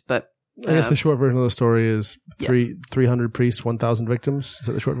memory is, but I guess the short version of the story is 300 priests, 1,000 victims. Is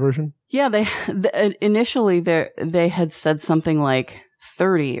that the short version? Yeah, initially they had said something like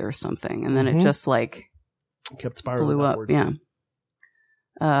 30 or something, and then it just kept spiraling blew upwards. up.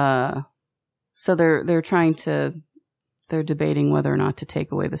 Yeah. So they're debating whether or not to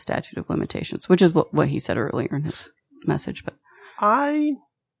take away the statute of limitations, which is what he said earlier in his message. But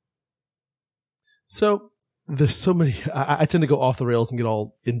so there's so many. I tend to go off the rails and get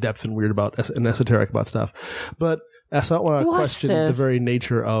all in depth and weird about and esoteric about stuff, but that's not what I question the very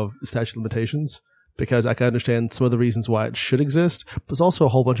nature of statute of limitations, because I can understand some of the reasons why it should exist, but there's also a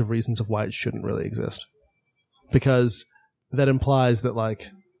whole bunch of reasons of why it shouldn't really exist, because that implies that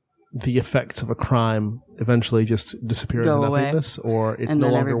the effects of a crime eventually just disappear into nothingness, or it's no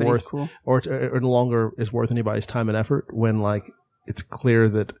longer worth, or no longer is worth anybody's time and effort when it's clear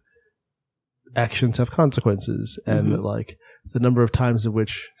that actions have consequences, and that the number of times in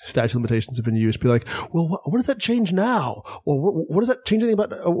which statute of limitations have been used, be well, what does that change now? Or what does that change anything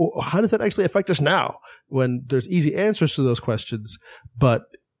about? How does that actually affect us now? When there's easy answers to those questions, but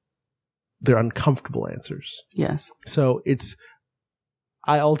they're uncomfortable answers. Yes. So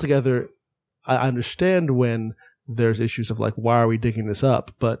I understand when there's issues of why are we digging this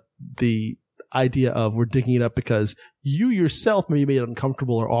up? But the idea of we're digging it up because you yourself may be made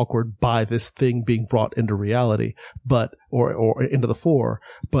uncomfortable or awkward by this thing being brought into reality, or into the fore,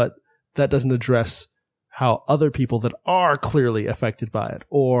 but that doesn't address how other people that are clearly affected by it,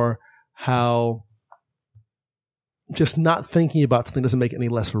 or how just not thinking about something doesn't make it any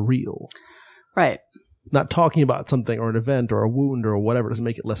less real. Right. Not talking about something or an event or a wound or whatever doesn't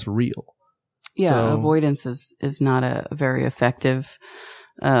make it less real. Yeah, avoidance is not a very effective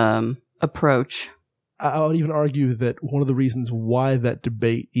approach. I would even argue that one of the reasons why that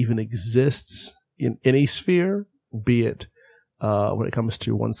debate even exists in any sphere, be it when it comes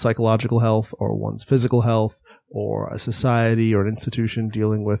to one's psychological health or one's physical health or a society or an institution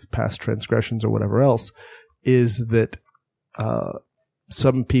dealing with past transgressions or whatever else, is that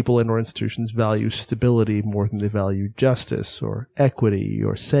some people and or institutions value stability more than they value justice or equity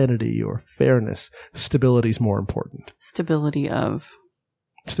or sanity or fairness. Stability is more important. Stability of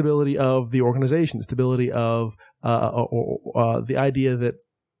the organization, stability of the idea that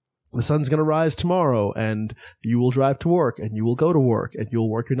the sun's going to rise tomorrow and you will drive to work and you will go to work and you'll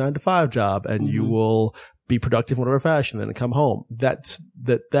work your 9-to-5 job and you will be productive in whatever fashion, then come home. That's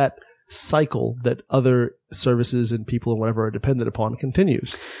that cycle that other services and people and whatever are dependent upon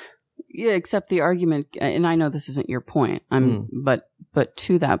continues. Yeah, except the argument, and I know this isn't your point, but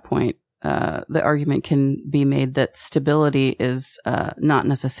to that point, the argument can be made that stability is not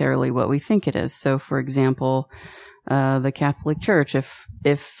necessarily what we think it is. So, for example, the Catholic Church, if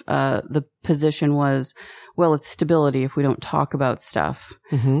the position was, well, it's stability if we don't talk about stuff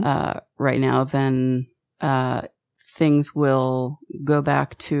right now, then things will go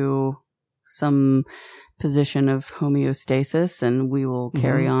back to some position of homeostasis and we will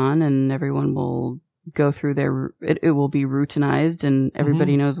carry on and everyone will go through it will be routinized and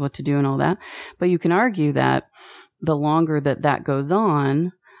everybody knows what to do and all that. But you can argue that the longer that goes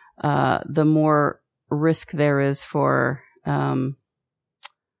on, the more risk there is for, I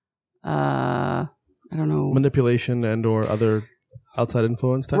don't know. Manipulation and or other outside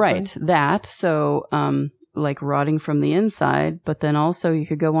influence type right, thing? That. So, like rotting from the inside, but then also you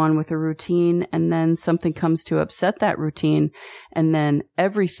could go on with a routine and then something comes to upset that routine. And then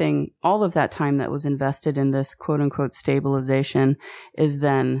everything, all of that time that was invested in this quote unquote stabilization is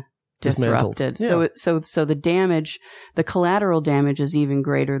then disrupted. Yeah. So the damage, the collateral damage is even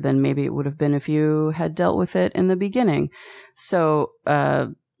greater than maybe it would have been if you had dealt with it in the beginning. So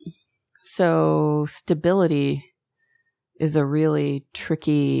stability is a really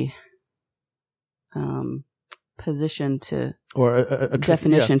tricky position to, or a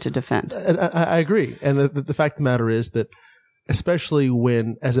definition to defend. And I agree. And the fact of the matter is that, especially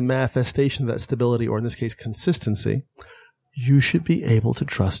when, as a manifestation of that stability, or in this case, consistency, you should be able to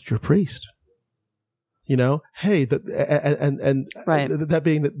trust your priest. You know, hey, that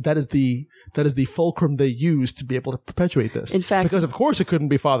being that is the fulcrum they use to be able to perpetuate this. In fact, because of course it couldn't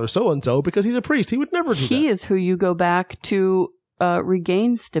be Father so and so because he's a priest. He would never do that. He is who you go back to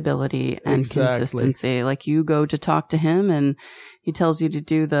regain stability and consistency. Like you go to talk to him and he tells you to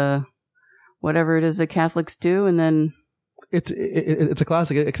do the whatever it is that Catholics do, and then it's a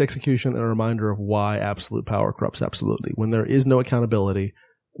classic execution and a reminder of why absolute power corrupts absolutely. When there is no accountability,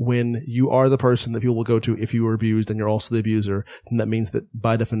 when you are the person that people will go to if you were abused and you're also the abuser, then that means that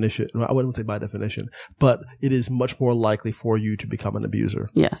by definition, I wouldn't say by definition, but it is much more likely for you to become an abuser.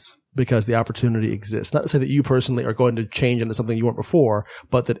 Yes. Because the opportunity exists. Not to say that you personally are going to change into something you weren't before,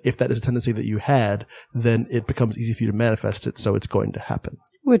 but that if that is a tendency that you had, then it becomes easy for you to manifest it, so it's going to happen.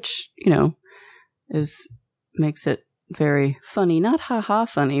 Which, you know, makes it very funny. Not ha-ha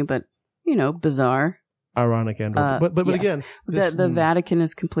funny, but, you know, bizarre. Ironic and but yes. Again, the Vatican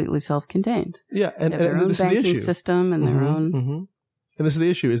is completely self-contained. Yeah, and their own this banking is the issue. System and their own. Mm-hmm. And this is the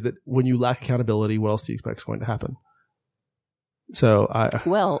issue: is that when you lack accountability, what else do you expect is going to happen? So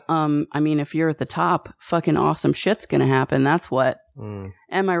I mean, if you're at the top, fucking awesome shit's gonna happen. That's what.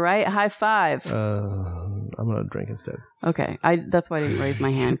 Am I right? High five. I'm gonna drink instead. Okay, that's why I didn't raise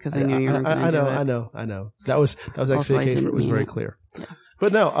my hand because I knew you were gonna do it. I know. That was actually a case where it was very clear. Yeah.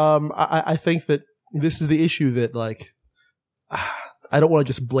 But no, I think that this is the issue that, like, I don't want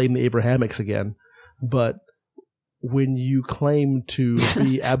to just blame the Abrahamics again, but when you claim to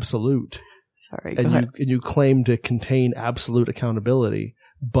be absolute, sorry, and you claim to contain absolute accountability,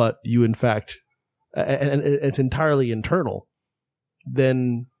 but you in fact, and it's entirely internal,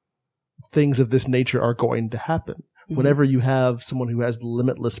 then things of this nature are going to happen. Mm-hmm. Whenever you have someone who has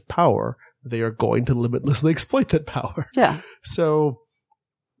limitless power, they are going to limitlessly exploit that power. Yeah. So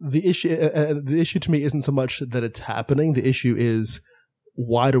the issue to me isn't so much that it's happening. The issue is,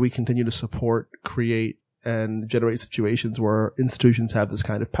 why do we continue to support, create, and generate situations where institutions have this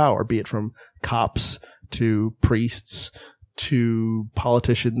kind of power, be it from cops to priests to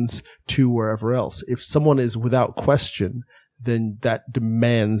politicians to wherever else? If someone is without question, then that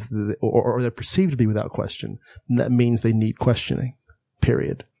demands, or they're perceived to be without question, and that means they need questioning,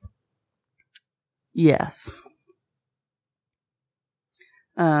 period. Yes.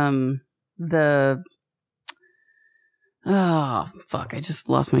 I just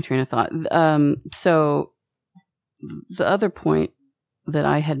lost my train of thought. So the other point that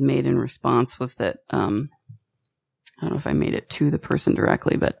I had made in response was that, I don't know if I made it to the person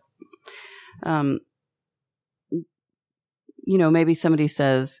directly, but, maybe somebody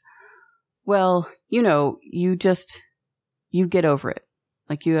says, well, you get over it.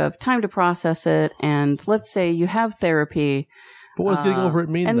 Like you have time to process it. And let's say you have therapy. But what does getting over it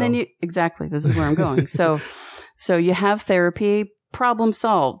mean? And though? then exactly, this is where I'm going. So you have therapy, problem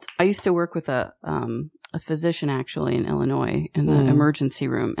solved. I used to work with a physician actually in Illinois in the emergency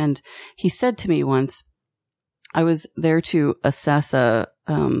room. And he said to me once, I was there to assess a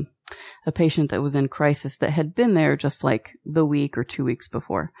patient that was in crisis that had been there just like the week or 2 weeks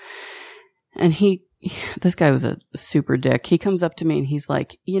before. And this guy was a super dick. He comes up to me and he's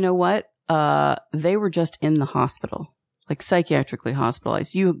like, you know what? They were just in the hospital, like psychiatrically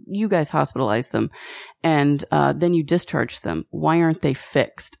hospitalized. You guys hospitalized them and then you discharged them. Why aren't they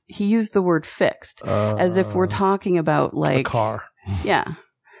fixed? He used the word fixed as if we're talking about like a car. Yeah.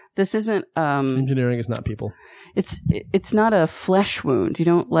 This isn't engineering is not people. It's not a flesh wound. You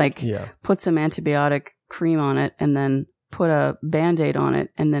don't put some antibiotic cream on it and then put a Band-Aid on it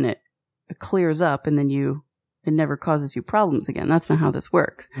and then it clears up and then it never causes you problems again. That's not how this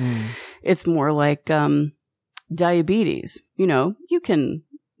works. It's more like diabetes. You can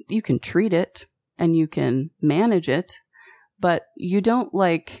treat it and you can manage it, but you don't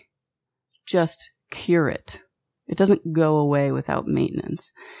just cure it. It doesn't go away without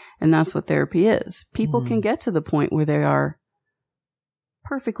maintenance. And that's what therapy is. People can get to the point where they are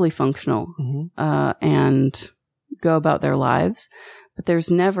perfectly functional and go about their lives, but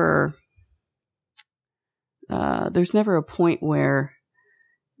there's never a point where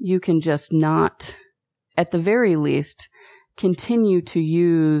you can just not, at the very least, continue to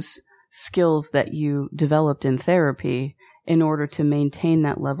use skills that you developed in therapy in order to maintain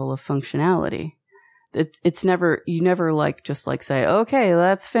that level of functionality. It's never, you never just say, okay,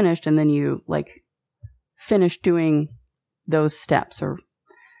 that's finished. And then you finish doing those steps or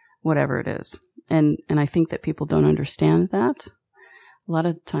whatever it is. And I think that people don't understand that. A lot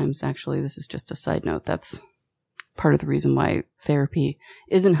of times, actually, this is just a side note. That's part of the reason why therapy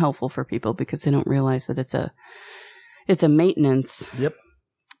isn't helpful for people, because they don't realize that it's a maintenance. Yep.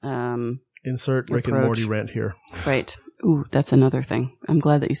 Insert Rick and Morty rant here. Right. Ooh, that's another thing. I'm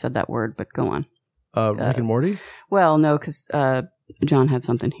glad that you said that word, but go on. Rick and Morty? Well, no, because John had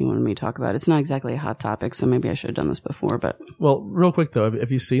something he wanted me to talk about. It's not exactly a hot topic, so maybe I should have done this before. But real quick though, have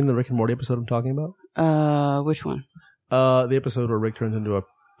you seen the Rick and Morty episode I'm talking about? Which one? The episode where Rick turns into a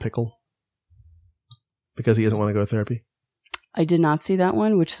pickle because he doesn't want to go to therapy. I did not see that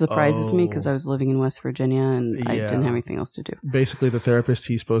one, which surprises me because I was living in West Virginia and I didn't have anything else to do. Basically, the therapist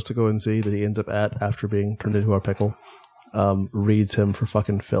he's supposed to go and see that he ends up at after being turned into a pickle reads him for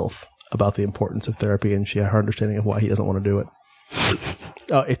fucking filth about the importance of therapy and her understanding of why he doesn't want to do it.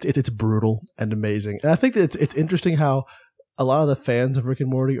 It's brutal and amazing. And I think that it's interesting how a lot of the fans of Rick and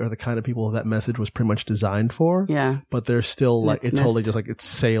Morty are the kind of people that message was pretty much designed for. Yeah. But they're still totally just it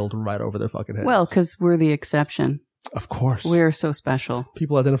sailed right over their fucking heads. Well, because we're the exception. Of course. We're so special.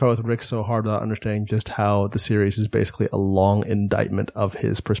 People identify with Rick so hard without understanding just how the series is basically a long indictment of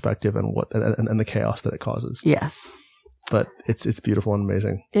his perspective and and the chaos that it causes. Yes. But it's beautiful and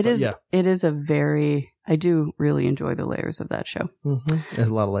amazing. It is I do really enjoy the layers of that show. There's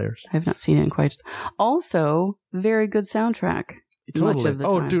a lot of layers. I have not seen it in quite. Also, very good soundtrack. Totally. Much of the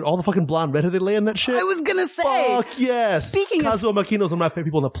time. Dude, all the fucking blonde redhead they lay in that shit. I was gonna say. Fuck yes. Kazuo Makino's one of my favorite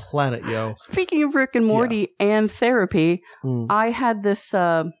people on the planet, yo. Speaking of Rick and Morty and therapy, I had this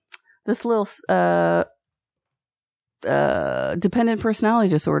little dependent personality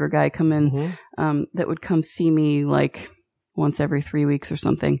disorder guy come in that would come see me once every 3 weeks or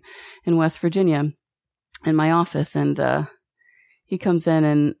something in West Virginia in my office, and he comes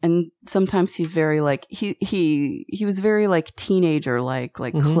in and sometimes he's very he was very teenager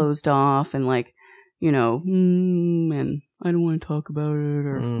closed off and and I don't want to talk about it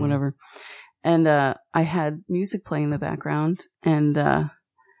or whatever. And I had music playing in the background, and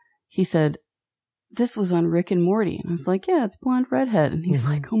he said, "This was on Rick and Morty." And I was like, "Yeah, it's blonde redhead." And he's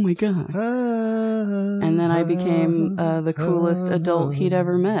like, "Oh my God." And then I became the coolest adult he'd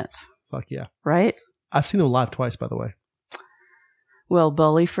ever met. Fuck yeah. Right? I've seen them live twice, by the way. Well,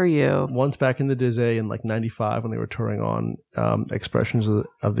 bully for you. Once back in the Dizzy in 95 when they were touring on Expressions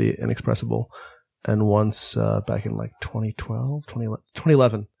of the Inexpressible. And once back in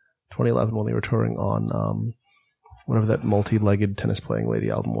 2011 when they were touring on whatever that multi-legged tennis playing lady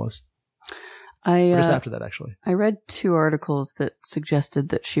album was. Or just after that, actually. I read 2 articles that suggested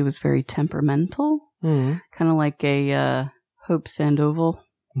that she was very temperamental, kind of like a Hope Sandoval.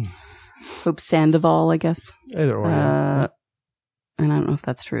 Hope Sandoval, I guess. Either way. And I don't know if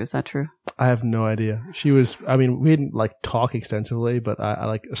that's true. Is that true? I have no idea. She was, we didn't talk extensively, but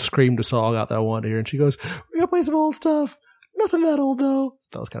I screamed a song out that I wanted to hear, and she goes, "We're going to play some old stuff." nothing that old though.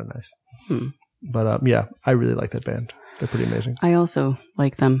 That was kind of nice. But yeah, I really like that band. They're pretty amazing. I also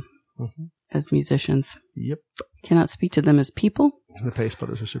like them as musicians. Yep. Cannot speak to them as people. And the Pace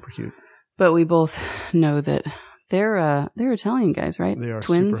Brothers are super cute. But we both know that they're Italian guys, right? They are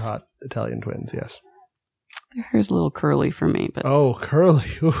twins? super hot Italian twins, yes. Their hair's a little curly for me, but oh, curly.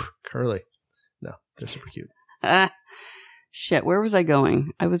 Oof, curly. No, they're super cute. Shit, where was I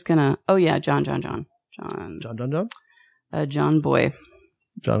going? I was gonna John Boy.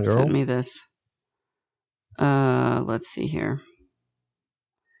 John Girl sent me this. Let's see here.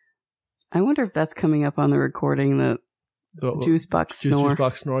 I wonder if that's coming up on the recording, the juice box snore. Juice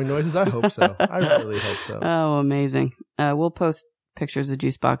box snoring noises? I hope so. I really hope so. Oh, amazing. We'll post pictures of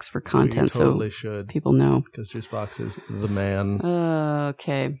juice box for content, totally should. People know. Because juice box is the man.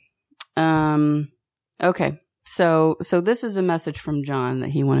 Okay. Okay. So this is a message from John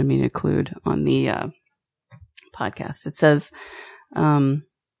that he wanted me to include on the podcast. It says, my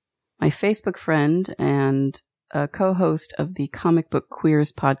Facebook friend and a co-host of the Comic Book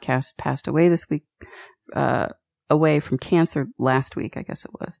Queers podcast passed away this week, away from cancer last week, I guess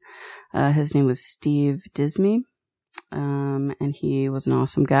it was. His name was Steve Disney, and he was an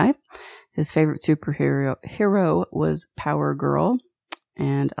awesome guy. His favorite hero was Power Girl,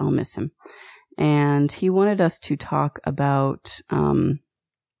 and I'll miss him. And he wanted us to talk about,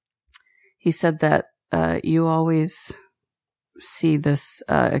 he said that you always see this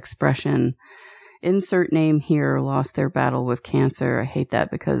expression, insert name here, lost their battle with cancer. I hate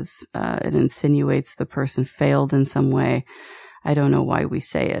that because it insinuates the person failed in some way. I don't know why we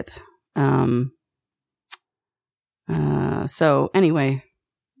say it. So anyway,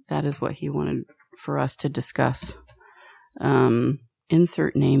 that is what he wanted for us to discuss.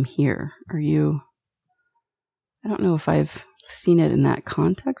 Insert name here. I don't know if I've seen it in that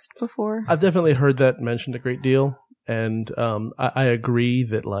context before. I've definitely heard that mentioned a great deal. And I agree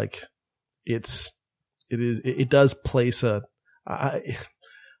that like it does place I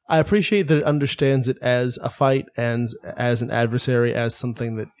appreciate that it understands it as a fight and as an adversary, as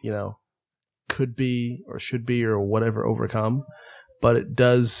something that, you know, could be or should be or whatever overcome, but it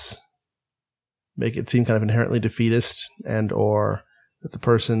does make it seem kind of inherently defeatist, and or that the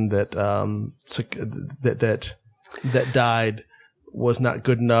person that that died was not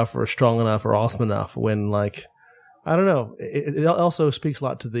good enough or strong enough or awesome enough, when, like, I don't know. It also speaks a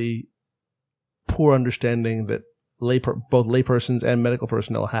lot to the poor understanding that both laypersons and medical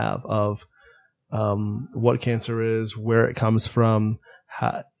personnel have of what cancer is, where it comes from.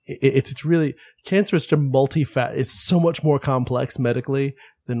 It's really, cancer is just it's so much more complex medically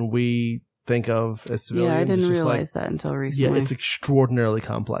than we think of as civilians. Yeah, I didn't realize that until recently. Yeah, it's extraordinarily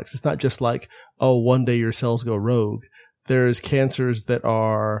complex. It's not just like, oh, one day your cells go rogue. There's cancers that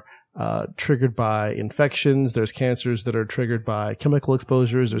are triggered by infections. There's cancers that are triggered by chemical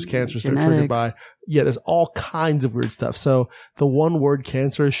exposures. There's cancers that are triggered by, there's all kinds of weird stuff. So the one word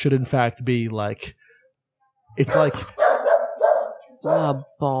cancer should in fact be like, it's like, balls.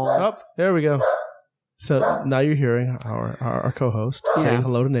 Oh, there we go. So now you're hearing our co-host saying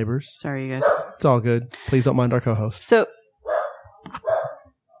hello to neighbors. Sorry, you guys. It's all good. Please don't mind our co-host. So,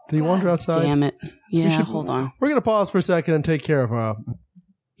 did he wander outside? Damn it. Yeah, hold on. We're going to pause for a second and take care of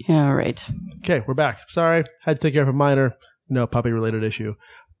yeah, right. Okay, we're back. Sorry. Had to take care of a minor, puppy-related issue.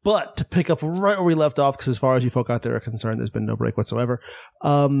 But to pick up right where we left off, because as far as you folk out there are concerned, there's been no break whatsoever.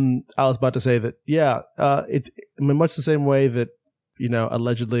 I was about to say that, it's much the same way that,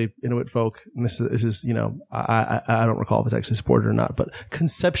 allegedly Inuit folk, and this is, I don't recall if it's actually supported or not, but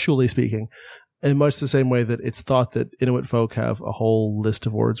conceptually speaking, in much the same way that it's thought that Inuit folk have a whole list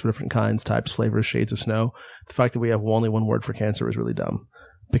of words for different kinds, types, flavors, shades of snow. The fact that we have only one word for cancer is really dumb,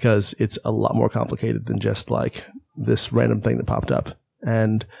 because it's a lot more complicated than just like this random thing that popped up.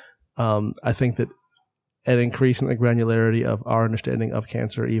 And I think that an increase in the granularity of our understanding of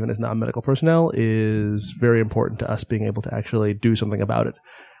cancer, even as non-medical personnel, is very important to us being able to actually do something about it,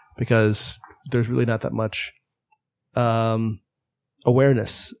 because there's really not that much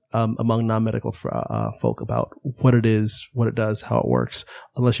awareness among non-medical folk about what it is, what it does, how it works,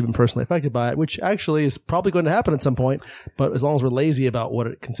 unless you've been personally affected by it, which actually is probably going to happen at some point. But as long as we're lazy about what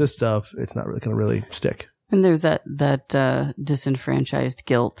it consists of, it's not really going to really stick. And there's that disenfranchised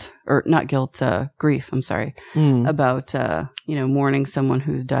guilt, or not guilt, grief, I'm sorry, about, mourning someone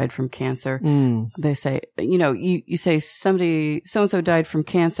who's died from cancer. They say, you say somebody, so-and-so died from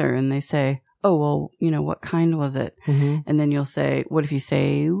cancer, and they say, oh, well, what kind was it? Mm-hmm. And then you'll say, what if you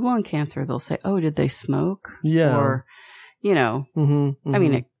say lung cancer? They'll say, oh, did they smoke? Yeah. Or, I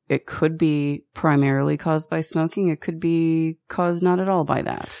mean, it could be primarily caused by smoking. It could be caused not at all by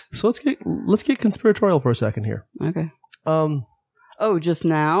that. So let's get conspiratorial for a second here. Okay. Oh, just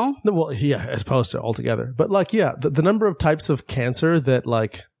now? Well, yeah, as opposed to altogether. But like, yeah, the number of types of cancer that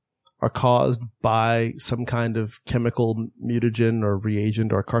like are caused by some kind of chemical mutagen or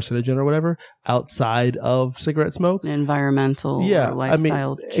reagent or carcinogen or whatever outside of cigarette smoke. Environmental or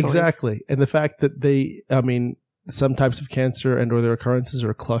lifestyle choice. Exactly. And the fact that some types of cancer and or their occurrences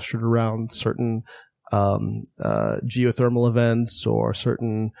are clustered around certain geothermal events or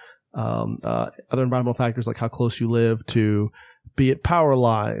certain other environmental factors like how close you live to, be it power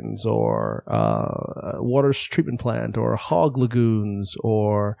lines or water treatment plant or hog lagoons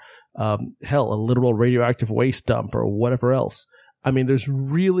or hell, a literal radioactive waste dump or whatever else. I mean, there's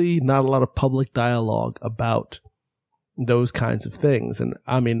really not a lot of public dialogue about those kinds of things. And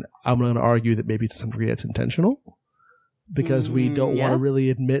I mean, I'm going to argue that maybe to some degree it's intentional because we don't want to really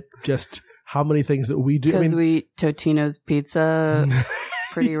admit just how many things that we do. Because we eat Totino's pizza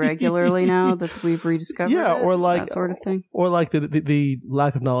pretty regularly now that we've rediscovered or like that sort of thing. Or like the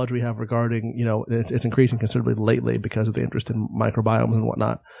lack of knowledge we have regarding, it's increasing considerably lately because of the interest in microbiomes and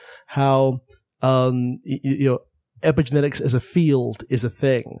whatnot. How, epigenetics as a field is a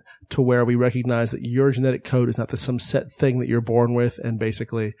thing to where we recognize that your genetic code is not some set thing that you're born with and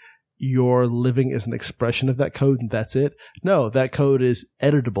basically you're living as an expression of that code and that's it. No, that code is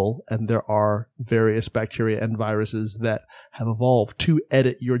editable and there are various bacteria and viruses that have evolved to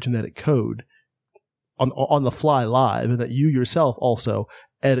edit your genetic code on the fly live, and that you yourself also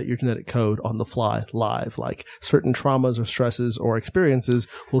edit your genetic code on the fly live. Like certain traumas or stresses or experiences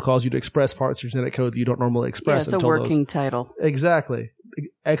will cause you to express parts of your genetic code that you don't normally express. Yeah, it's a working title. Exactly.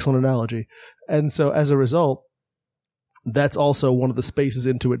 Excellent analogy. And so as a result, that's also one of the spaces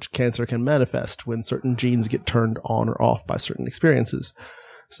into which cancer can manifest when certain genes get turned on or off by certain experiences.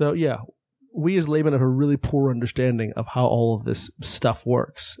 So yeah, we as laymen have a really poor understanding of how all of this stuff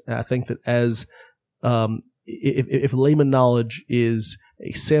works. And I think that as if layman knowledge is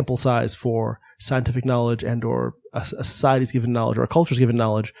a sample size for scientific knowledge and or a society's given knowledge or a culture's given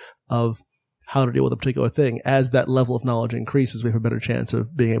knowledge of how to deal with a particular thing, as that level of knowledge increases, we have a better chance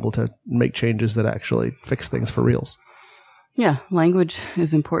of being able to make changes that actually fix things for reals. Yeah, language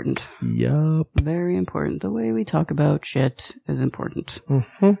is important. Yup. Very important. The way we talk about shit is important.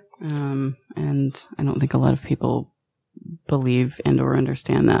 Mm-hmm. And I don't think a lot of people believe and or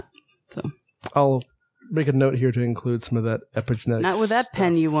understand that. So I'll make a note here to include some of that epigenetics. Not with that stuff.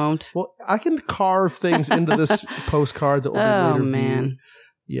 pen, you won't. Well, I can carve things into this postcard that will be later man. viewed.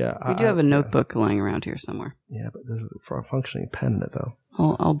 Yeah. We do have a notebook lying around here somewhere. Yeah, but there's a functioning pen in it, though.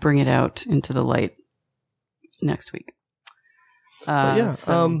 I'll bring it out into the light next week.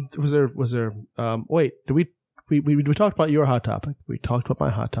 Was there wait, we talked about your hot topic. We talked about my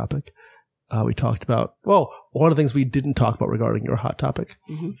hot topic. We talked about, one of the things we didn't talk about regarding your hot topic.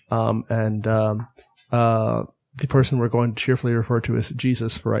 Mm-hmm. The person we're going to cheerfully refer to as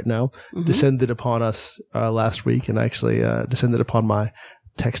Jesus for right now, mm-hmm. descended upon us, last week and actually, descended upon my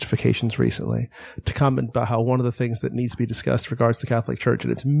textifications recently to comment about how one of the things that needs to be discussed regards the Catholic Church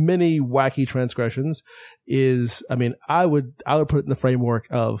and its many wacky transgressions is, I would put it in the framework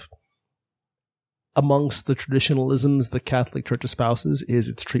of amongst the traditionalisms the Catholic Church espouses is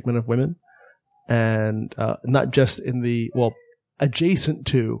its treatment of women, and not just in adjacent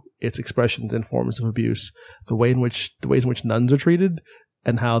to its expressions and forms of abuse, the ways in which nuns are treated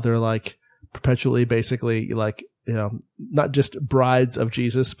and how they're like perpetually basically like, not just brides of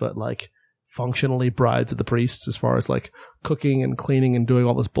Jesus, but like functionally brides of the priests as far as like cooking and cleaning and doing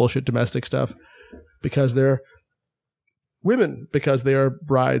all this bullshit domestic stuff because they're women, because they are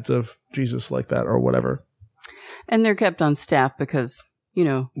brides of Jesus like that or whatever. And they're kept on staff because,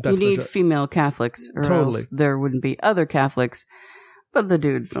 you need female Catholics or else there wouldn't be other Catholics. But the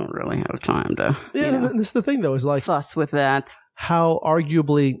dudes don't really have time to, this is the thing though, is like fuss with that. How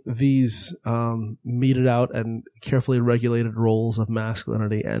arguably these meted out and carefully regulated roles of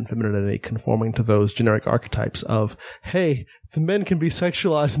masculinity and femininity conforming to those generic archetypes of, hey, the men can be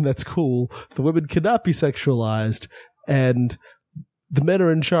sexualized and that's cool, the women cannot be sexualized, and the men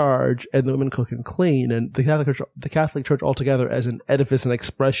are in charge and the women cook and clean, and the Catholic Church altogether as an edifice and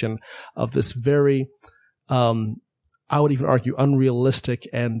expression of this very, I would even argue, unrealistic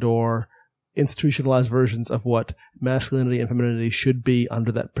and or institutionalized versions of what masculinity and femininity should be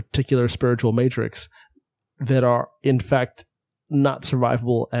under that particular spiritual matrix that are in fact not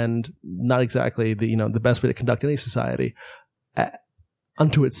survivable and not exactly the best way to conduct any society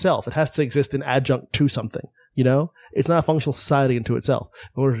unto itself. It has to exist in adjunct to something. It's not a functional society unto itself.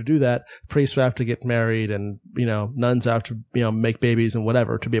 In order to do that, priests have to get married and, nuns have to, make babies and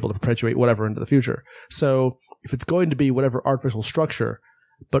whatever to be able to perpetuate whatever into the future. So if it's going to be whatever artificial structure,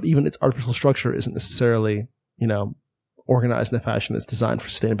 but even its artificial structure isn't necessarily, organized in a fashion that's designed for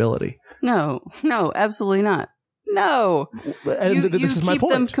sustainability. No, absolutely not. No. And this is my point. You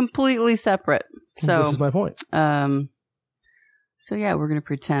keep them completely separate. So this is my point. So yeah, we're going to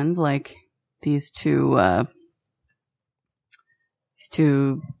pretend like these two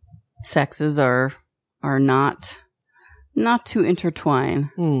sexes are not to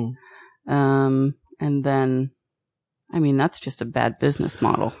intertwine. And then, I mean, that's just a bad business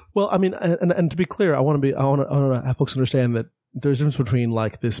model. Well, I mean, and to be clear, I want to have folks understand that there's a difference between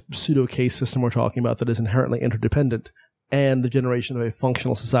like this pseudo case system we're talking about that is inherently interdependent and the generation of a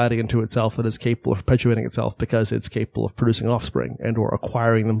functional society into itself that is capable of perpetuating itself because it's capable of producing offspring and or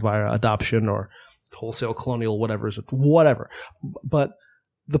acquiring them via adoption or wholesale colonial whatever. But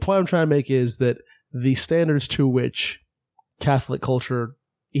the point I'm trying to make is that the standards to which Catholic culture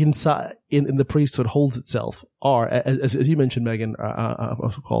inside in the priesthood holds itself are, as you mentioned, Megan,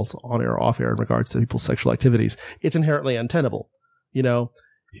 calls on air or off air in regards to people's sexual activities. It's inherently untenable. You know,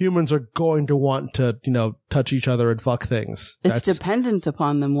 humans are going to want to, touch each other and fuck things. It's dependent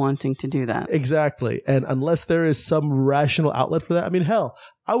upon them wanting to do that. Exactly. And unless there is some rational outlet for that, I mean, hell,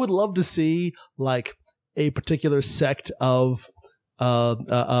 I would love to see like a particular sect of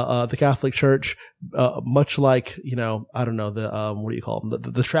the Catholic Church, much like, I don't know, what do you call them?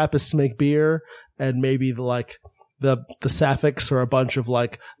 The Trappists make beer, and maybe the Sapphics are a bunch of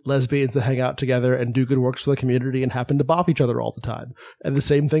like lesbians that hang out together and do good works for the community and happen to bop each other all the time. And the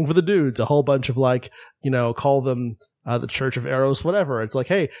same thing for the dudes, a whole bunch of like, call them the Church of Eros, whatever. It's like,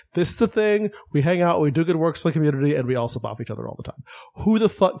 hey, this is the thing. We hang out, we do good works for the community, and we also bop each other all the time. Who the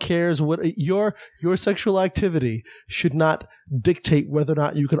fuck cares what your sexual activity should not dictate whether or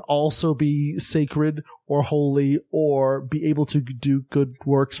not you can also be sacred or holy or be able to do good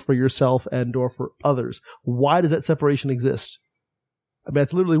works for yourself and or for others. Why does that separation exist? I mean,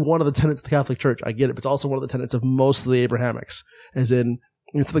 it's literally one of the tenets of the Catholic Church. I get it, but it's also one of the tenets of most of the Abrahamics, as in,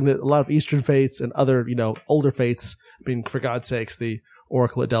 it's something that a lot of Eastern faiths and other, older faiths, I mean, for God's sakes, the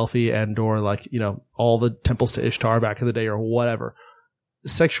Oracle at Delphi and or like, all the temples to Ishtar back in the day or whatever.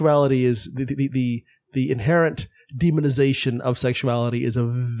 Sexuality is the inherent demonization of sexuality is a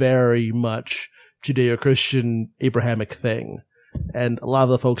very much Judeo-Christian Abrahamic thing. And a lot of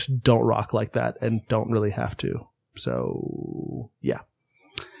the folks don't rock like that and don't really have to. So, yeah.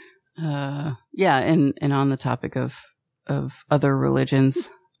 Yeah. And on the topic of other religions,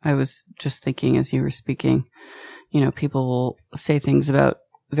 I was just thinking as you were speaking, people will say things about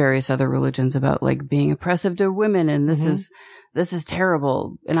various other religions about like being oppressive to women and this is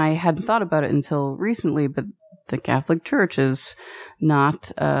terrible. And I hadn't thought about it until recently, but the Catholic Church is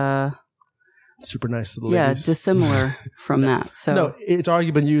not super nice to the ladies. Yeah, dissimilar from that. So no, it's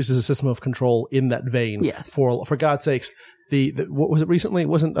already been used as a system of control in that vein. Yes. For God's sakes, the what was it recently? It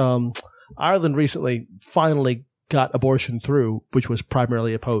wasn't Ireland recently finally got abortion through, which was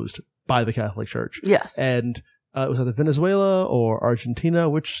primarily opposed by the Catholic Church. Yes. And it was either Venezuela or Argentina.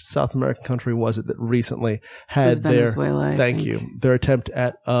 Which South American country was it that recently had their their attempt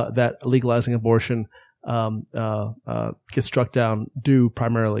at that legalizing abortion get struck down due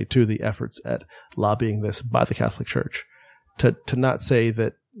primarily to the efforts at lobbying this by the Catholic Church. To not say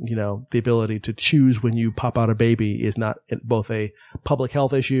that, the ability to choose when you pop out a baby is not both a public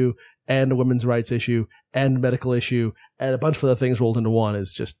health issue and a women's rights issue and a medical issue and a bunch of other things rolled into one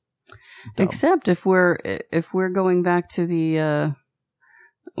is just dumb. Except if we're going back to the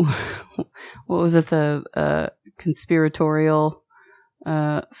what was it, the conspiratorial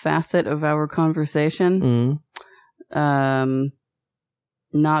facet of our conversation, not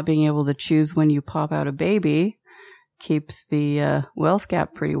being able to choose when you pop out a baby keeps the wealth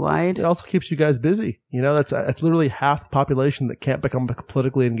gap pretty wide. It also keeps you guys busy. That's literally half the population that can't become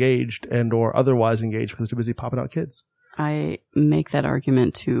politically engaged and or otherwise engaged because they're busy popping out kids. I make that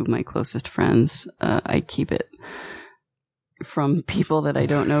argument to my closest friends. I keep it from people that I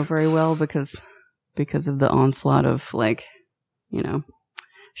don't know very well because of the onslaught of like,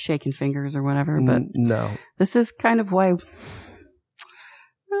 shaking fingers or whatever. But no, this is kind of why.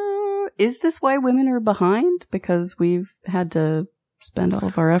 Is this why women are behind? Because we've had to spend all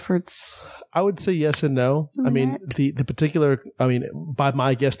of our efforts? I would say yes and no. I mean, the particular, by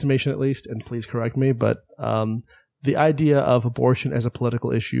my guesstimation at least, and please correct me, but the idea of abortion as a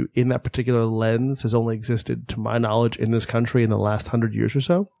political issue in that particular lens has only existed, to my knowledge, in this country in the last 100 years or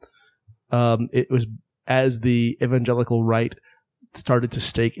so. It was as the evangelical right started to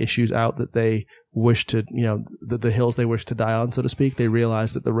stake issues out that they wished to, the hills they wished to die on, so to speak, they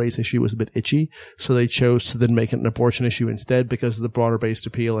realized that the race issue was a bit itchy. So they chose to then make it an abortion issue instead because of the broader based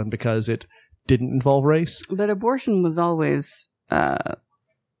appeal and because it didn't involve race. But abortion was always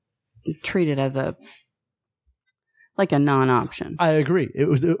treated as like a non-option. I agree. It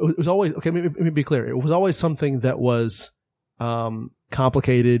was always, okay, let me be clear. It was always something that was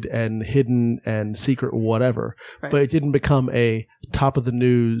complicated and hidden and secret, whatever. Right. But it didn't become a top of the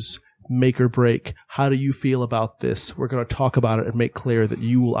news, make or break. How do you feel about this? We're going to talk about it and make clear that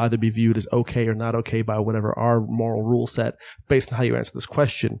you will either be viewed as okay or not okay by whatever our moral rule set based on how you answer this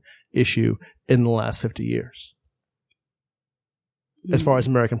question issue in the last 50 years. As far as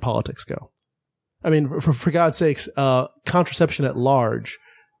American politics go. I mean, for God's sakes, contraception at large,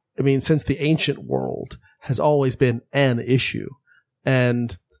 I mean, since the ancient world has always been an issue.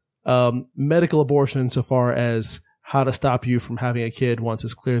 And medical abortion insofar as how to stop you from having a kid once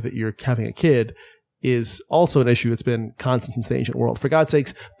it's clear that you're having a kid is also an issue that's been constant since the ancient world. For God's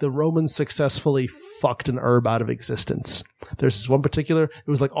sakes, the Romans successfully fucked an herb out of existence. There's this one particular, it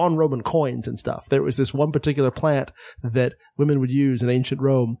was like on Roman coins and stuff. There was this one particular plant that women would use in ancient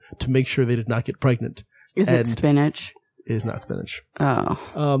Rome to make sure they did not get pregnant. Is it spinach? It is not spinach.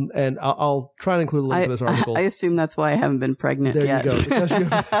 Oh. And I'll try and include a link to this article. I assume that's why I haven't been pregnant yet. There you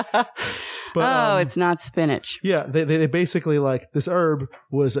go. But, it's not spinach. Yeah, they basically like this herb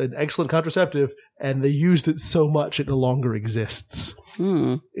was an excellent contraceptive and they used it so much it no longer exists.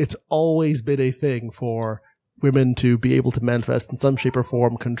 It's always been a thing for women to be able to manifest in some shape or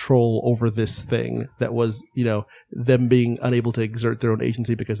form control over this thing that was, you know, them being unable to exert their own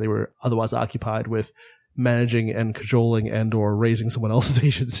agency because they were otherwise occupied with managing and cajoling and or raising someone else's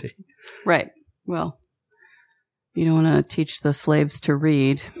agency. Right. Well, you don't want to teach the slaves to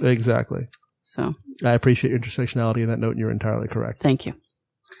read. Exactly. So I appreciate your intersectionality in that note, and you're entirely correct. Thank you.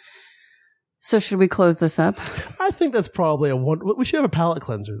 So should we close this up? I think that's probably we should have a palate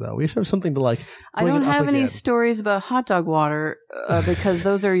cleanser, though. We should have something to like. I don't have any stories about hot dog water because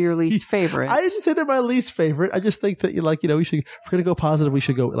those are your least favorite. I didn't say they're my least favorite. I just think that we should, if we're going to go positive, we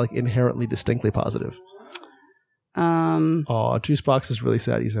should go like inherently, distinctly positive. Oh, Juice Box is really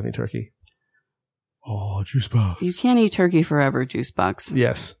sad he's having turkey. Oh, Juice Box. You can't eat turkey forever, Juice Box.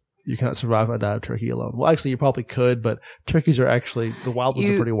 Yes. You cannot survive on a diet of turkey alone. Well, actually, you probably could, but turkeys are actually, the wild ones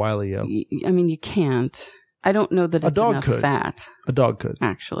are pretty wily, yo. I mean, you can't. I don't know that it's enough fat. A dog could.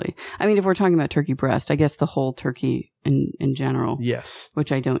 Actually. I mean, if we're talking about turkey breast, I guess the whole turkey in general. Yes.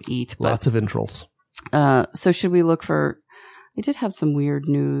 Which I don't eat. Lots of entrails. So should we look for, I did have some weird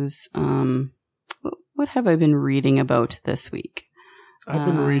news. What have I been reading about this week? I've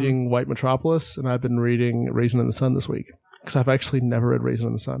been reading White Metropolis, and I've been reading Raisin in the Sun this week. Because I've actually never read Raisin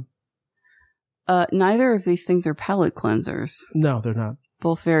in the Sun. Neither of these things are palate cleansers. No, they're not.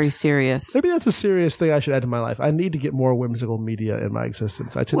 Both very serious. Maybe that's a serious thing I should add to my life. I need to get more whimsical media in my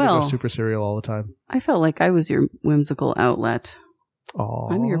existence. I tend to go super serial all the time. I felt like I was your whimsical outlet. Oh,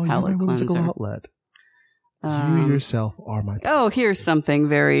 I'm your palate whimsical cleanser. Outlet. You yourself are my palate. Oh, here's something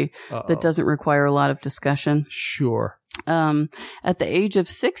that doesn't require a lot of discussion. Sure. At the age of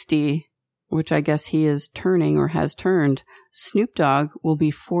 60, which I guess he is turning or has turned, Snoop Dogg will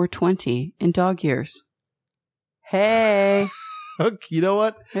be 420 in dog years. Hey. Okay, you know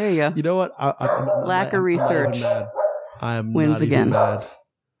what? There you go. You know what? Lack of research. I am wins not again. Even mad.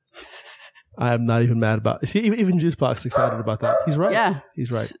 I am not even mad about it. See, even Juicebox excited about that. He's right. Yeah. He's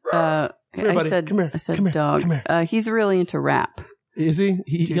right. Come here, buddy. I said dog. Come here. He's really into rap. Is he?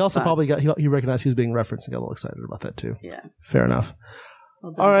 He also probably he recognized he was being referenced and got a little excited about that too. Yeah. Fair enough.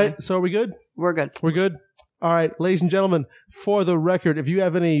 Well done, all right. Man. So are we good? We're good. We're good. All right, ladies and gentlemen, for the record, if you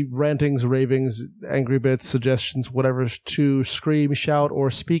have any rantings, ravings, angry bits, suggestions, whatever to scream, shout,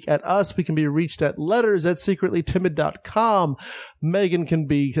 or speak at us, we can be reached at letters@secretlytimid.com. Megan can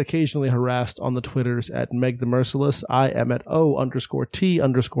be occasionally harassed on the Twitters at Meg the Merciless. I am at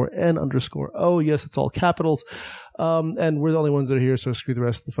O_T_N_N_O. Yes, it's all capitals. And we're the only ones that are here, so screw the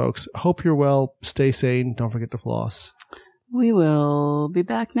rest of the folks. Hope you're well. Stay sane. Don't forget to floss. We will be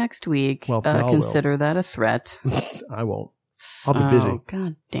back next week. Well, consider that a threat. I won't. I'll be busy. Oh,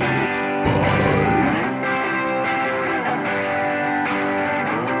 God damn it.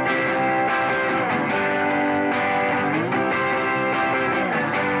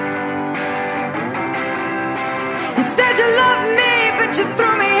 You said you loved me, but you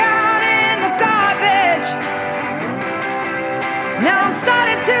threw me